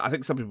listen to. I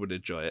think some people would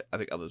enjoy it. I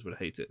think others would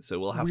hate it. So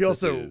we'll have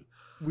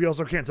We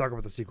also can't talk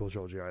about the sequel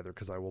trilogy either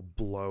because I will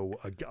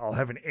I'll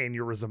have an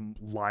aneurysm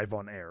live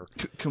on air.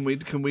 Can we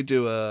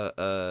do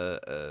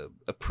a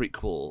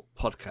prequel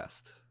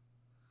podcast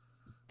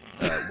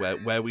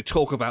where we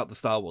talk about the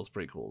Star Wars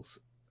prequels?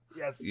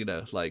 Yes. You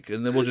know, like,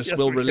 and then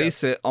we'll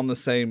release it on the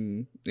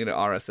same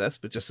RSS,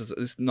 but just as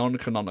it's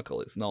non-canonical.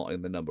 It's not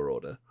in the number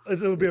order.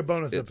 It'll be a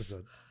bonus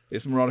episode.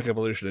 It's Moronic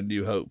Evolution and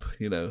New Hope.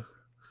 You know.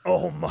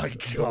 Oh my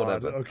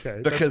god!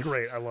 Okay, that's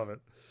great. I love it.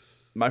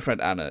 My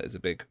friend Anna is a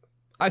big.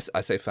 I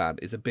say fan,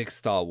 is a big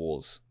Star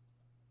Wars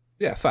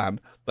fan,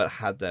 but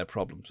had their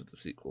problems with the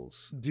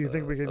sequels. Do you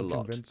think we can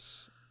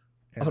convince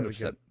Anna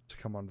to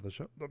come onto the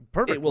show?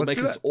 Perfect. It will make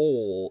us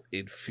all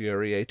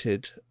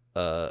infuriated,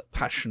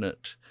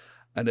 passionate,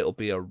 and it'll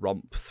be a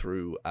romp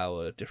through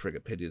our differing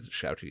opinions,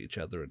 shouting at each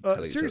other and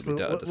telling seriously,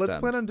 each other we don't let's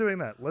understand. plan on doing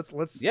that. Let's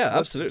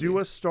absolutely. do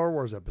a Star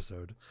Wars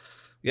episode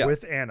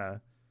with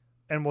Anna,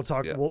 and we'll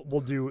talk.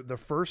 We'll do the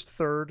first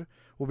third.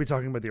 We'll be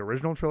talking about the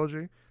original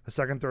trilogy. The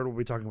second third, we'll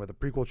be talking about the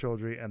prequel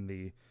trilogy, and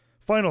the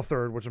final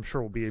third, which I'm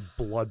sure will be a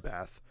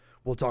bloodbath,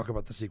 we'll talk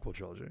about the sequel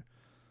trilogy.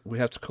 We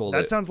have to call it.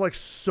 That sounds like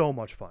so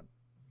much fun.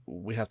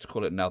 We have to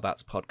call it Now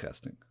That's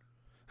Podcasting.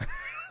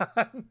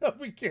 No,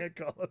 we can't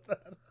call it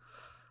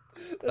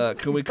that.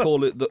 Can we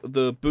call it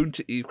the Boon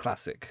to Eve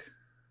Classic?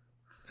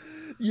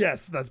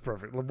 Yes, that's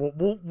perfect.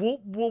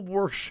 We'll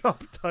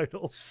workshop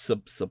titles.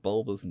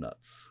 Sebulba's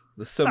nuts.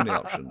 There's so many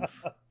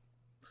options.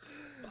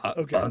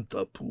 Okay.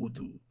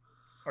 Antapudu.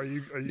 Are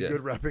you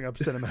good wrapping up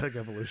Cinematic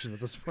Evolution at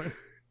this point?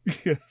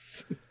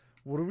 Yes.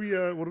 What do we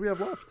have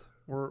left?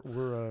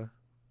 We're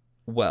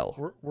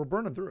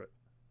burning through it.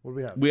 What do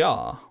we have? We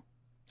are.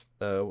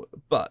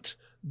 But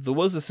there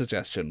was a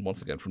suggestion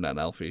once again from Nat and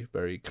Alfie,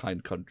 very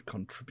kind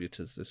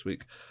contributors this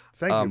week.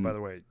 Thank you, by the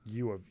way.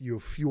 You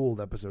have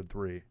fueled episode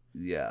 3.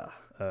 Yeah.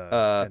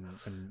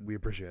 And we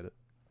appreciate it.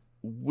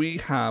 We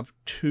have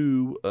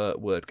 2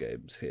 word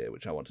games here,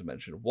 which I want to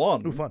mention.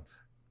 One, ooh, fun.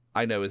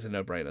 I know is a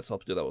no-brainer, so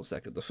I'll do that one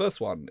second. The first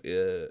one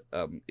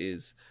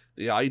is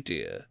the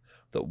idea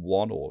that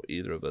one or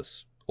either of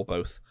us, or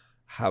both,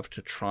 have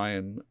to try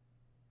and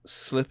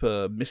slip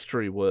a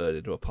mystery word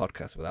into a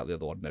podcast without the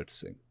other one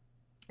noticing.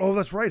 Oh,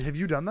 that's right. Have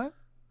you done that?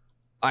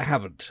 I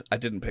haven't. I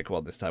didn't pick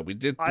one this time. We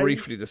did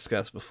briefly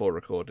discuss before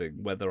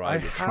recording whether I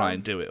would try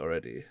and do it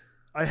already.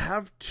 I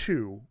have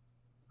 2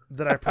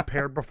 that I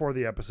prepared before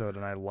the episode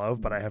and I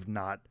love, but I have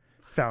not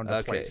found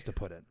a place to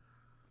put it.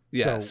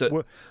 Yeah,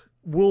 so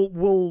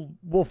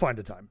we'll find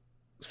a time.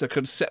 So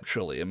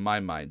conceptually, in my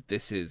mind,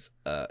 this is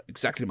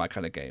exactly my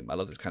kind of game. I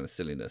love this kind of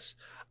silliness.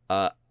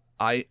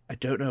 I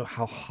don't know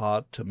how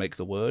hard to make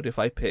the word. If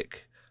I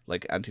pick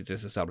like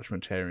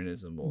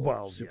anti-disestablishmentarianism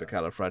or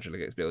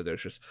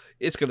supercalifragilisticexpialidocious,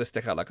 it's going to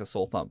stick out like a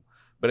sore thumb.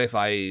 But if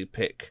I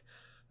pick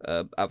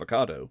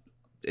avocado,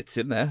 it's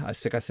in there. I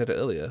think I said it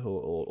earlier,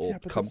 or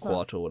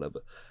kumquat or whatever.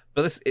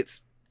 But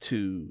it's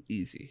too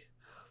easy.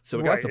 So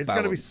we got to balance it. It's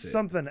got to be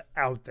something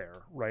out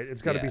there, right?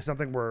 It's got to be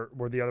something where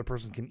the other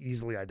person can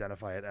easily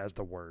identify it as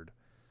the word.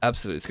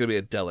 Absolutely. It's going to be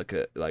a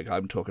delicate, like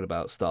I'm talking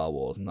about Star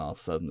Wars and I'll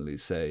suddenly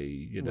say,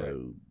 you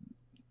know,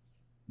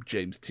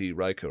 James T.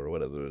 Riker or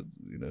whatever,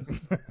 you know.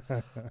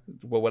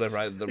 Well,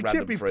 whatever the it random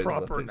can't be phrase.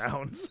 Proper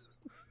nouns.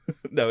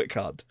 No, it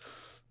can't.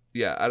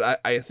 Yeah, and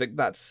I think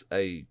that's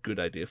a good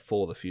idea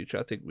for the future.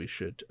 I think we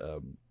should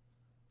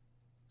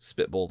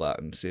spitball that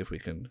and see if we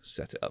can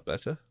set it up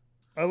better.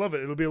 I love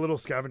it. It'll be a little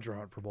scavenger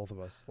hunt for both of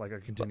us, like a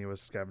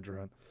continuous scavenger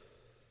hunt.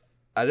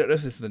 I don't know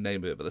if this is the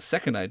name of it, but the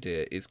second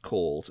idea is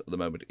called, at the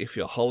moment, If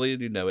You're Holly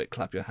and You Know It,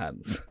 Clap Your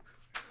Hands.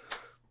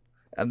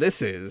 And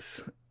this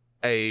is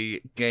a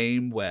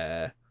game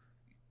where,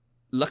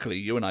 luckily,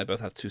 you and I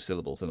both have 2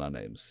 syllables in our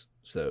names.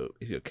 So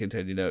if you're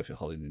Kintaid, you know it. If you're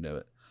Holly, you know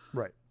it.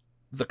 Right.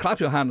 The clap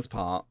your hands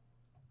part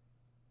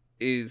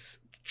is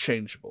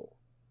changeable.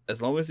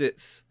 As long as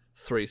it's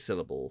 3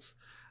 syllables.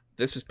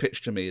 This was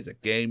pitched to me as a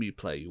game you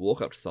play. You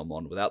walk up to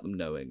someone without them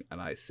knowing,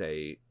 and I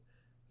say,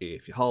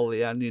 if you're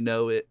Holly and you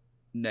know it,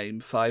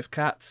 name 5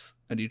 cats.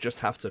 And you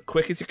just have to,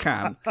 quick as you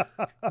can,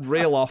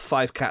 reel off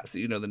 5 cats that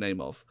you know the name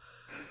of.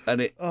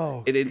 And it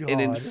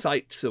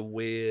incites a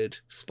weird,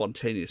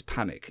 spontaneous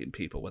panic in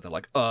people where they're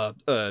like, what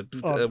are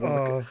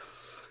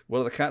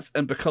the cats?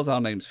 And because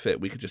our names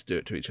fit, we could just do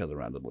it to each other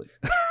randomly.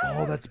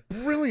 Oh, that's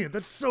brilliant.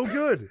 That's so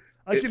good.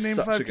 I can name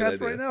 5 cats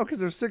right now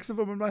because there's 6 of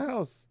them in my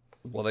house.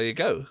 Well, there you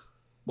go.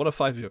 What are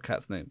 5 of your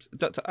cats' names?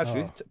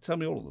 Actually, tell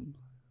me all of them.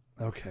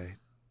 Okay.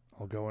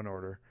 I'll go in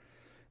order.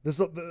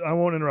 I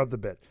won't interrupt the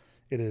bit.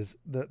 It is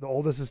the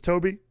oldest is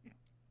Toby.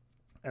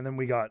 And then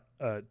we got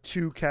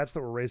 2 cats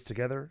that were raised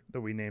together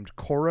that we named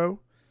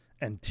Koro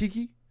and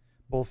Tiki,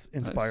 both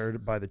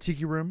inspired by the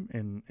Tiki Room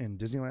in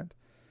Disneyland.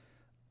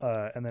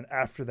 And then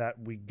after that,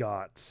 we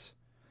got,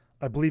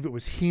 I believe it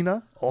was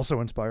Hina, also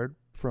inspired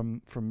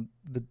from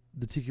the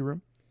Tiki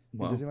Room in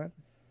Disneyland.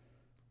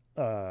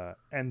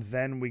 And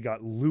then we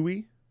got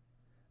Louie.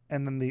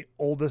 And then the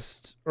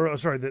oldest,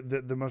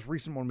 the most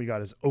recent one we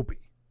got is Opie.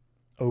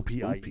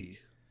 Opie.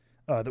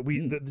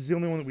 This is the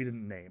only one that we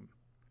didn't name.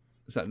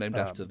 Is that named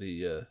after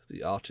the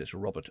artist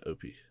Robert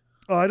Opie?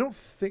 I don't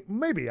think.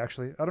 Maybe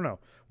actually, I don't know.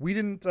 We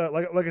didn't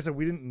like I said,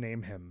 we didn't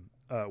name him.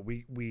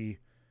 We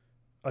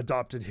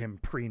adopted him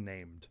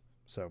pre-named.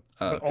 So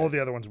but all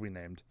the other ones we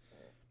named.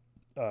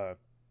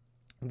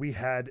 We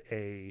had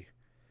a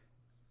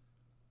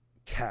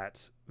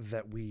cat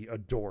that we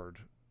adored,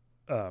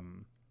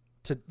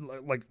 to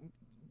like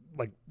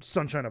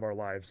sunshine of our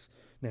lives,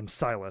 named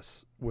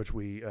Silas, which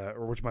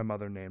which my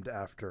mother named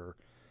after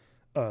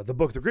the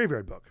book, The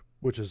Graveyard Book,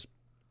 which is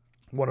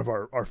one of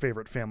our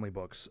favorite family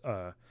books.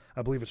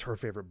 I believe it's her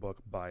favorite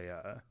book by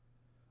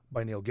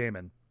Neil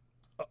Gaiman.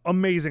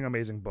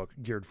 Amazing book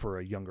geared for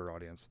a younger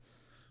audience.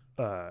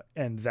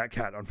 And that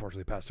cat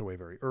unfortunately passed away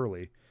very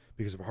early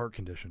because of a heart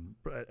condition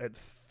at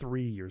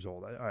 3 years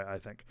old, I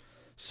think.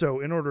 So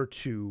in order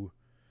to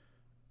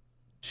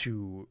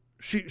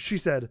she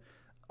said,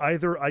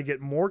 either I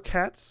get more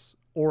cats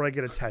or I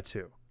get a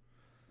tattoo.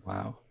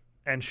 Wow.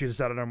 And she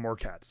decided on more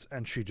cats,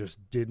 and she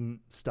just didn't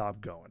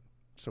stop going.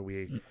 So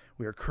we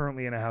are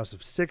currently in a house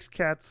of 6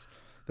 cats.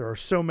 There are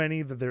so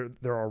many that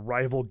there are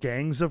rival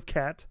gangs of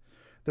cat.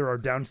 There are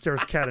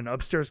downstairs cat and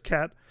upstairs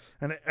cat,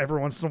 and every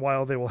once in a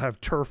while they will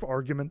have turf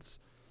arguments.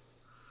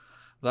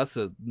 That's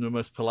the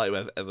most polite way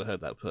I've ever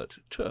heard that put.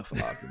 Turf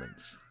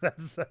arguments.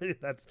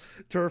 that's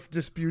turf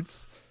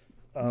disputes.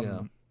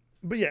 Yeah.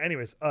 But yeah,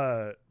 anyways,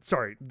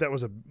 sorry, that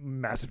was a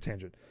massive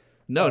tangent.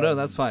 No,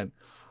 that's fine.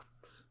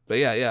 But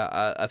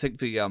yeah, I think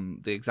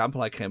the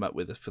example I came up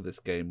with for this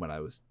game when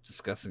I was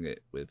discussing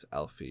it with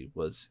Alfie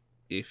was,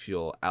 if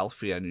you're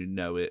Alfie and you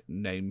know it,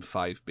 name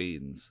 5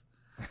 beans.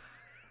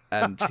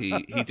 And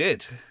he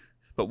did.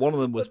 But one of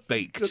them was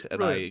baked,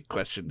 and I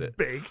questioned it.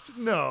 Baked?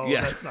 No,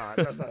 yeah. That's not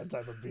a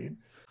type of bean.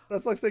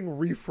 That's like saying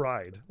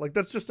refried. Like,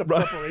 that's just a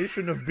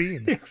preparation of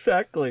bean.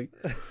 Exactly.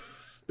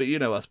 But you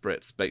know us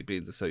Brits, baked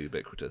beans are so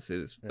ubiquitous. It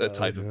is a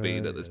type of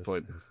bean at this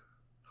point.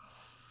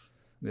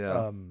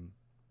 Yeah.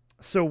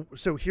 So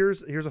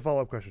here's a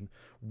follow-up question.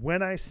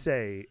 When I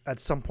say at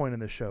some point in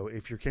the show,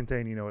 if you're Kente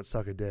and you know it,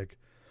 suck a dick,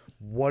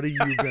 what are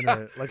you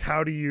gonna like?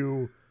 How do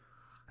you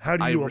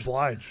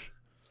oblige?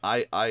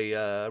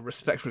 I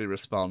respectfully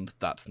respond,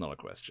 that's not a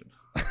question.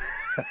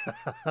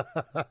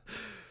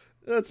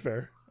 That's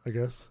fair, I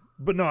guess.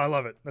 But no, I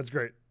love it. That's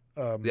great.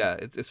 Yeah,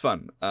 it's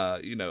fun.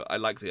 I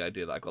like the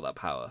idea that I got that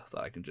power,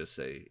 that I can just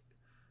say,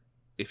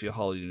 if you're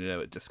Holly, you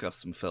know it, discuss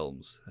some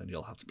films, and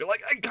you'll have to be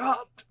like, I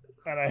can't.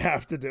 And I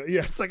have to do it.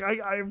 Yeah, it's like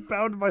I've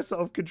bound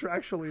myself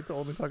contractually to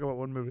only talk about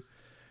one movie.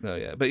 No,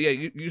 yeah, but yeah,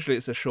 usually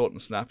it's a short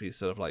and snappy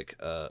sort of like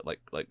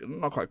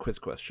not quite a quiz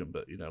question,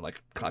 but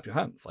like clap your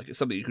hands, like it's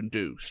something you can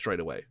do straight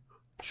away.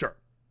 Sure,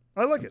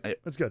 I like it.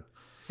 That's good.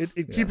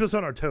 It keeps us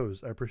on our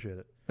toes. I appreciate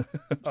it.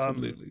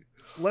 Absolutely.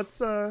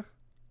 Let's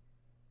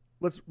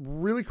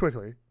really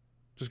quickly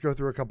just go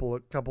through a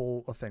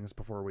couple of things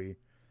before we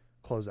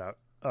close out.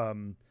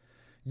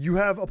 You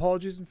have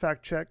apologies and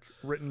fact check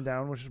written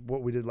down, which is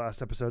what we did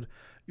last episode.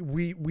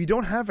 We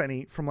don't have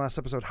any from last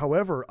episode.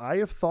 However, I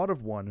have thought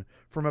of one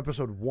from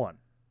episode 1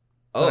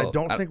 that I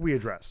don't think we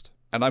addressed.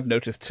 And I've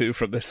noticed 2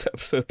 from this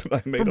episode that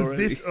I made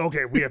already.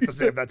 Okay, we have to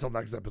save that till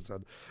next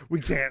episode. We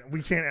can't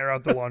air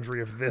out the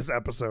laundry of this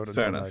episode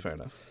until next. Fair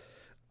enough.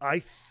 I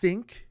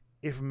think,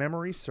 if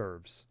memory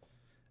serves,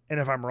 and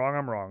if I'm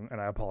wrong, and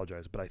I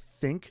apologize, but I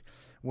think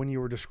when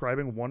you were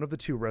describing one of the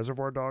 2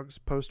 Reservoir Dogs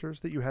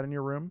posters that you had in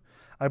your room,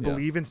 I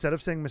believe instead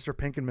of saying Mr.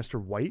 Pink and Mr.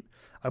 White,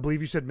 I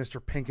believe you said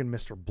Mr. Pink and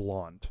Mr.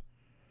 Blonde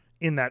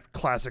in that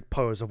classic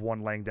pose of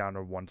one laying down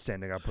and one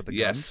standing up with the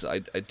guns.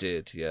 Yes, I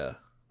did, yeah.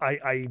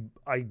 I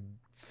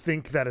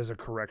think that is a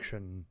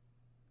correction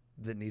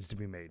that needs to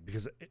be made,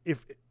 because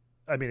it's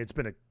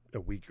been a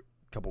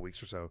couple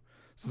weeks or so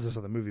since I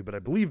saw the movie, but I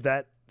believe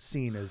that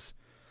scene is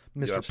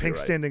Mr. Pink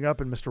standing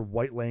up and Mr.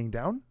 White laying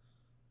down.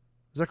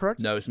 Is that correct?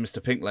 No, it's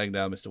Mr. Pink laying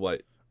down, Mr.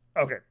 White.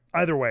 Okay.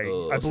 Either way,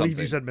 I believe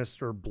you said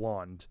Mr.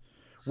 Blonde,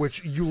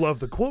 which you love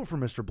the quote from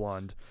Mr.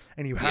 Blonde,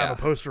 and you have a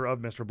poster of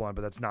Mr. Blonde,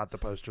 but that's not the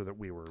poster that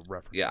we were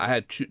referencing. Yeah, I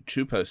had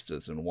two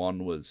posters, and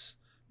one was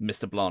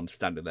Mr. Blonde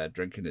standing there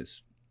drinking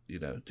his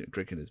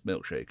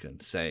milkshake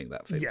and saying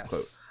that famous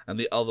quote, and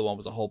the other one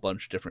was a whole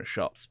bunch of different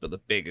shots, but the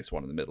biggest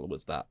one in the middle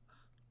was that.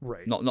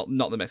 Right. Not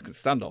the Mexican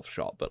standoff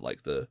shot, but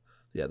like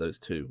those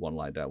 2, one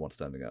lying down, one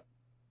standing up.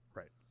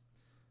 Right.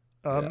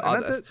 And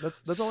that's it.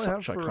 That's all I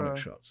have for iconic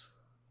shots.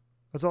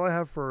 That's all I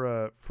have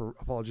for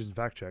apologies and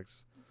fact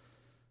checks.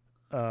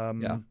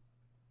 Yeah,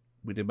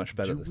 we did much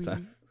better this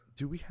time.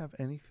 Do we have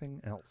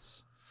anything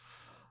else?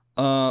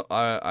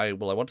 I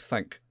want to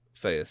thank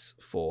Feus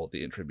for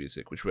the intro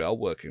music, which we are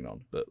working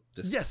on. But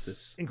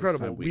this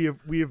incredible.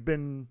 We've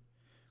been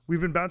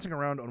bouncing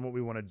around on what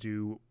we want to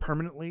do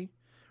permanently,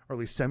 or at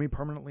least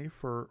semi-permanently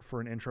for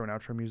an intro and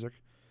outro music.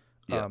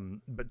 Yeah.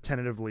 But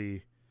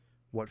tentatively,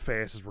 what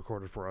Feus has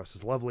recorded for us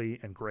is lovely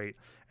and great,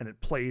 and it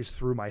plays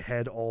through my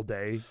head all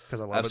day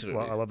because I love it.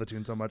 I love the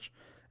tune so much,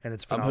 and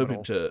it's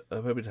phenomenal.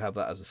 I'm hoping to have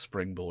that as a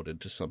springboard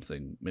into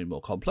something maybe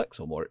more complex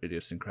or more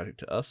idiosyncratic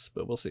to us,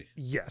 but we'll see.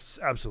 Yes,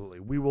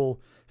 absolutely. We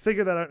will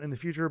figure that out in the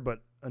future, but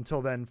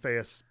until then,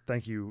 Feus,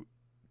 thank you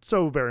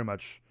so very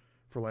much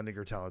for lending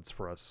your talents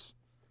for us.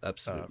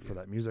 Absolutely. For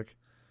that music.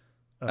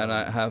 And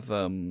I have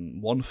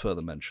one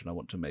further mention I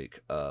want to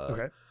make.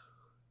 Okay.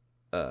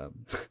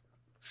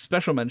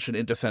 Special mention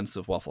in defense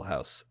of Waffle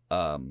House.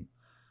 For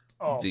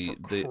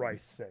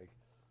Christ's sake.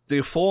 The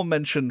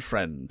aforementioned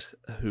friend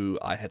who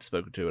I had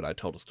spoken to and I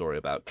told a story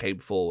about came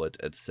forward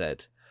and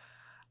said,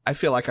 I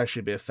feel like I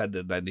should be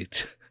offended and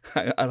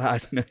I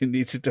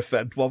need to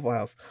defend Waffle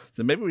House.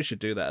 So maybe we should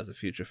do that as a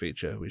future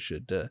feature. We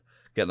should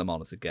get them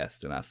on as a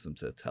guest and ask them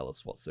to tell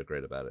us what's so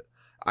great about it.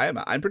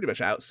 I'm pretty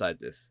much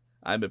outside this.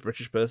 I'm a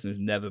British person who's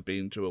never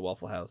been to a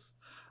Waffle House,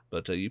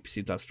 but you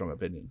seem to have strong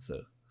opinions,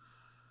 so...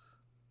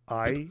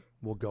 I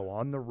will go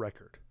on the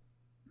record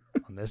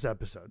on this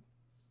episode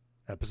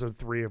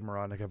 3 of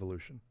Moronic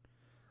Evolution,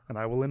 and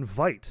I will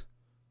invite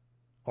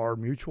our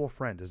mutual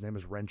friend, his name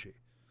is Renchi,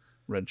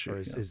 Renchi, or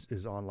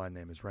his online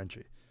name is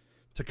Renchi,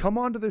 to come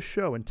onto this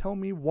show and tell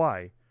me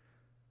why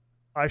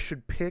I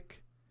should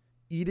pick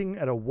eating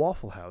at a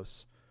Waffle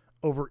House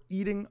over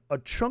eating a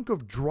chunk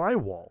of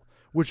drywall,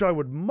 which I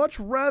would much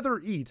rather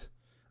eat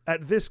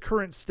at this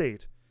current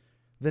state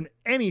than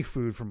any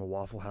food from a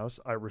Waffle House.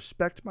 I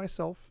respect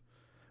myself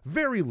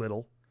very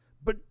little,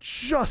 but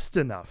just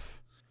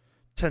enough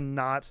to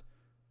not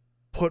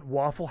put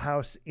Waffle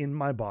House in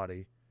my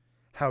body.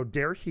 How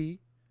dare he?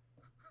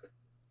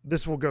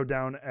 This will go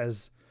down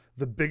as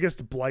the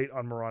biggest blight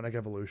on moronic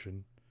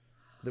evolution,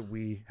 that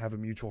we have a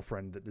mutual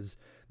friend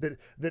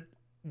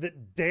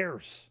that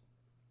dares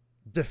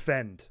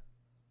defend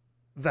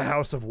the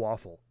House of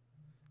Waffle.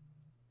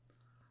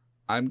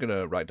 I'm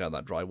gonna write down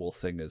that drywall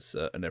thing as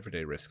an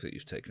everyday risk that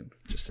you've taken.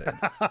 Just saying.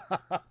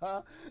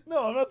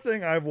 No, I'm not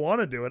saying I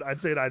want to do it. I'd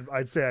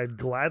say I'd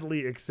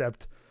gladly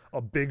accept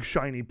a big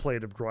shiny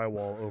plate of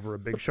drywall over a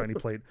big shiny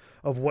plate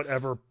of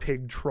whatever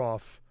pig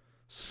trough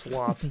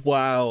slop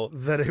Wow.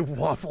 that a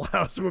Waffle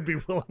House would be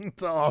willing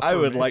to offer. I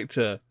would me. like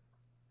to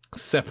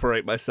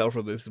separate myself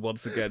from this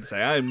once again.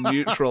 Say I'm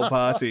neutral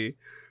party.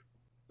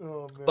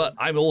 Oh, man. But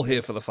I'm all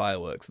here for the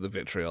fireworks, the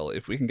vitriol.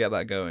 If we can get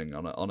that going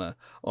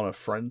on a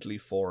friendly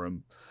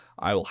forum,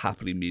 I will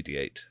happily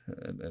mediate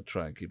and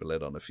try and keep a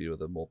lid on a few of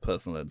the more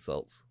personal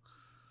insults.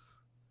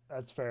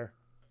 That's fair.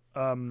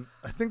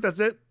 I think that's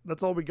it.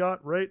 That's all we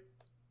got, right?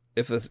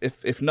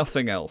 If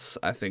nothing else,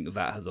 I think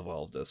that has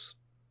evolved us.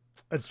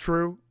 It's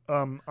true.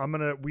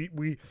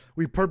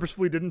 We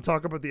purposefully didn't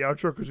talk about the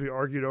outro because we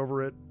argued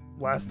over it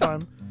last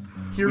time.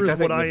 Here is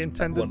what I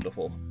intended.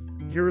 Wonderful.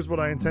 Here is what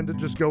I intended.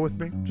 Just go with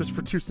me, just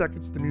for 2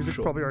 seconds. The music's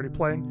probably already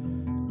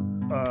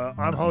playing.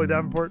 I'm Holly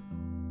Davenport.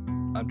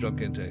 I'm John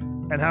Kinte.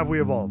 And have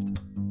we evolved?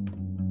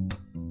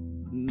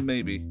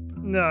 Maybe.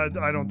 No,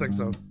 I don't think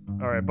so.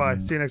 All right, bye.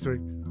 See you next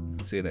week.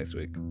 See you next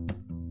week.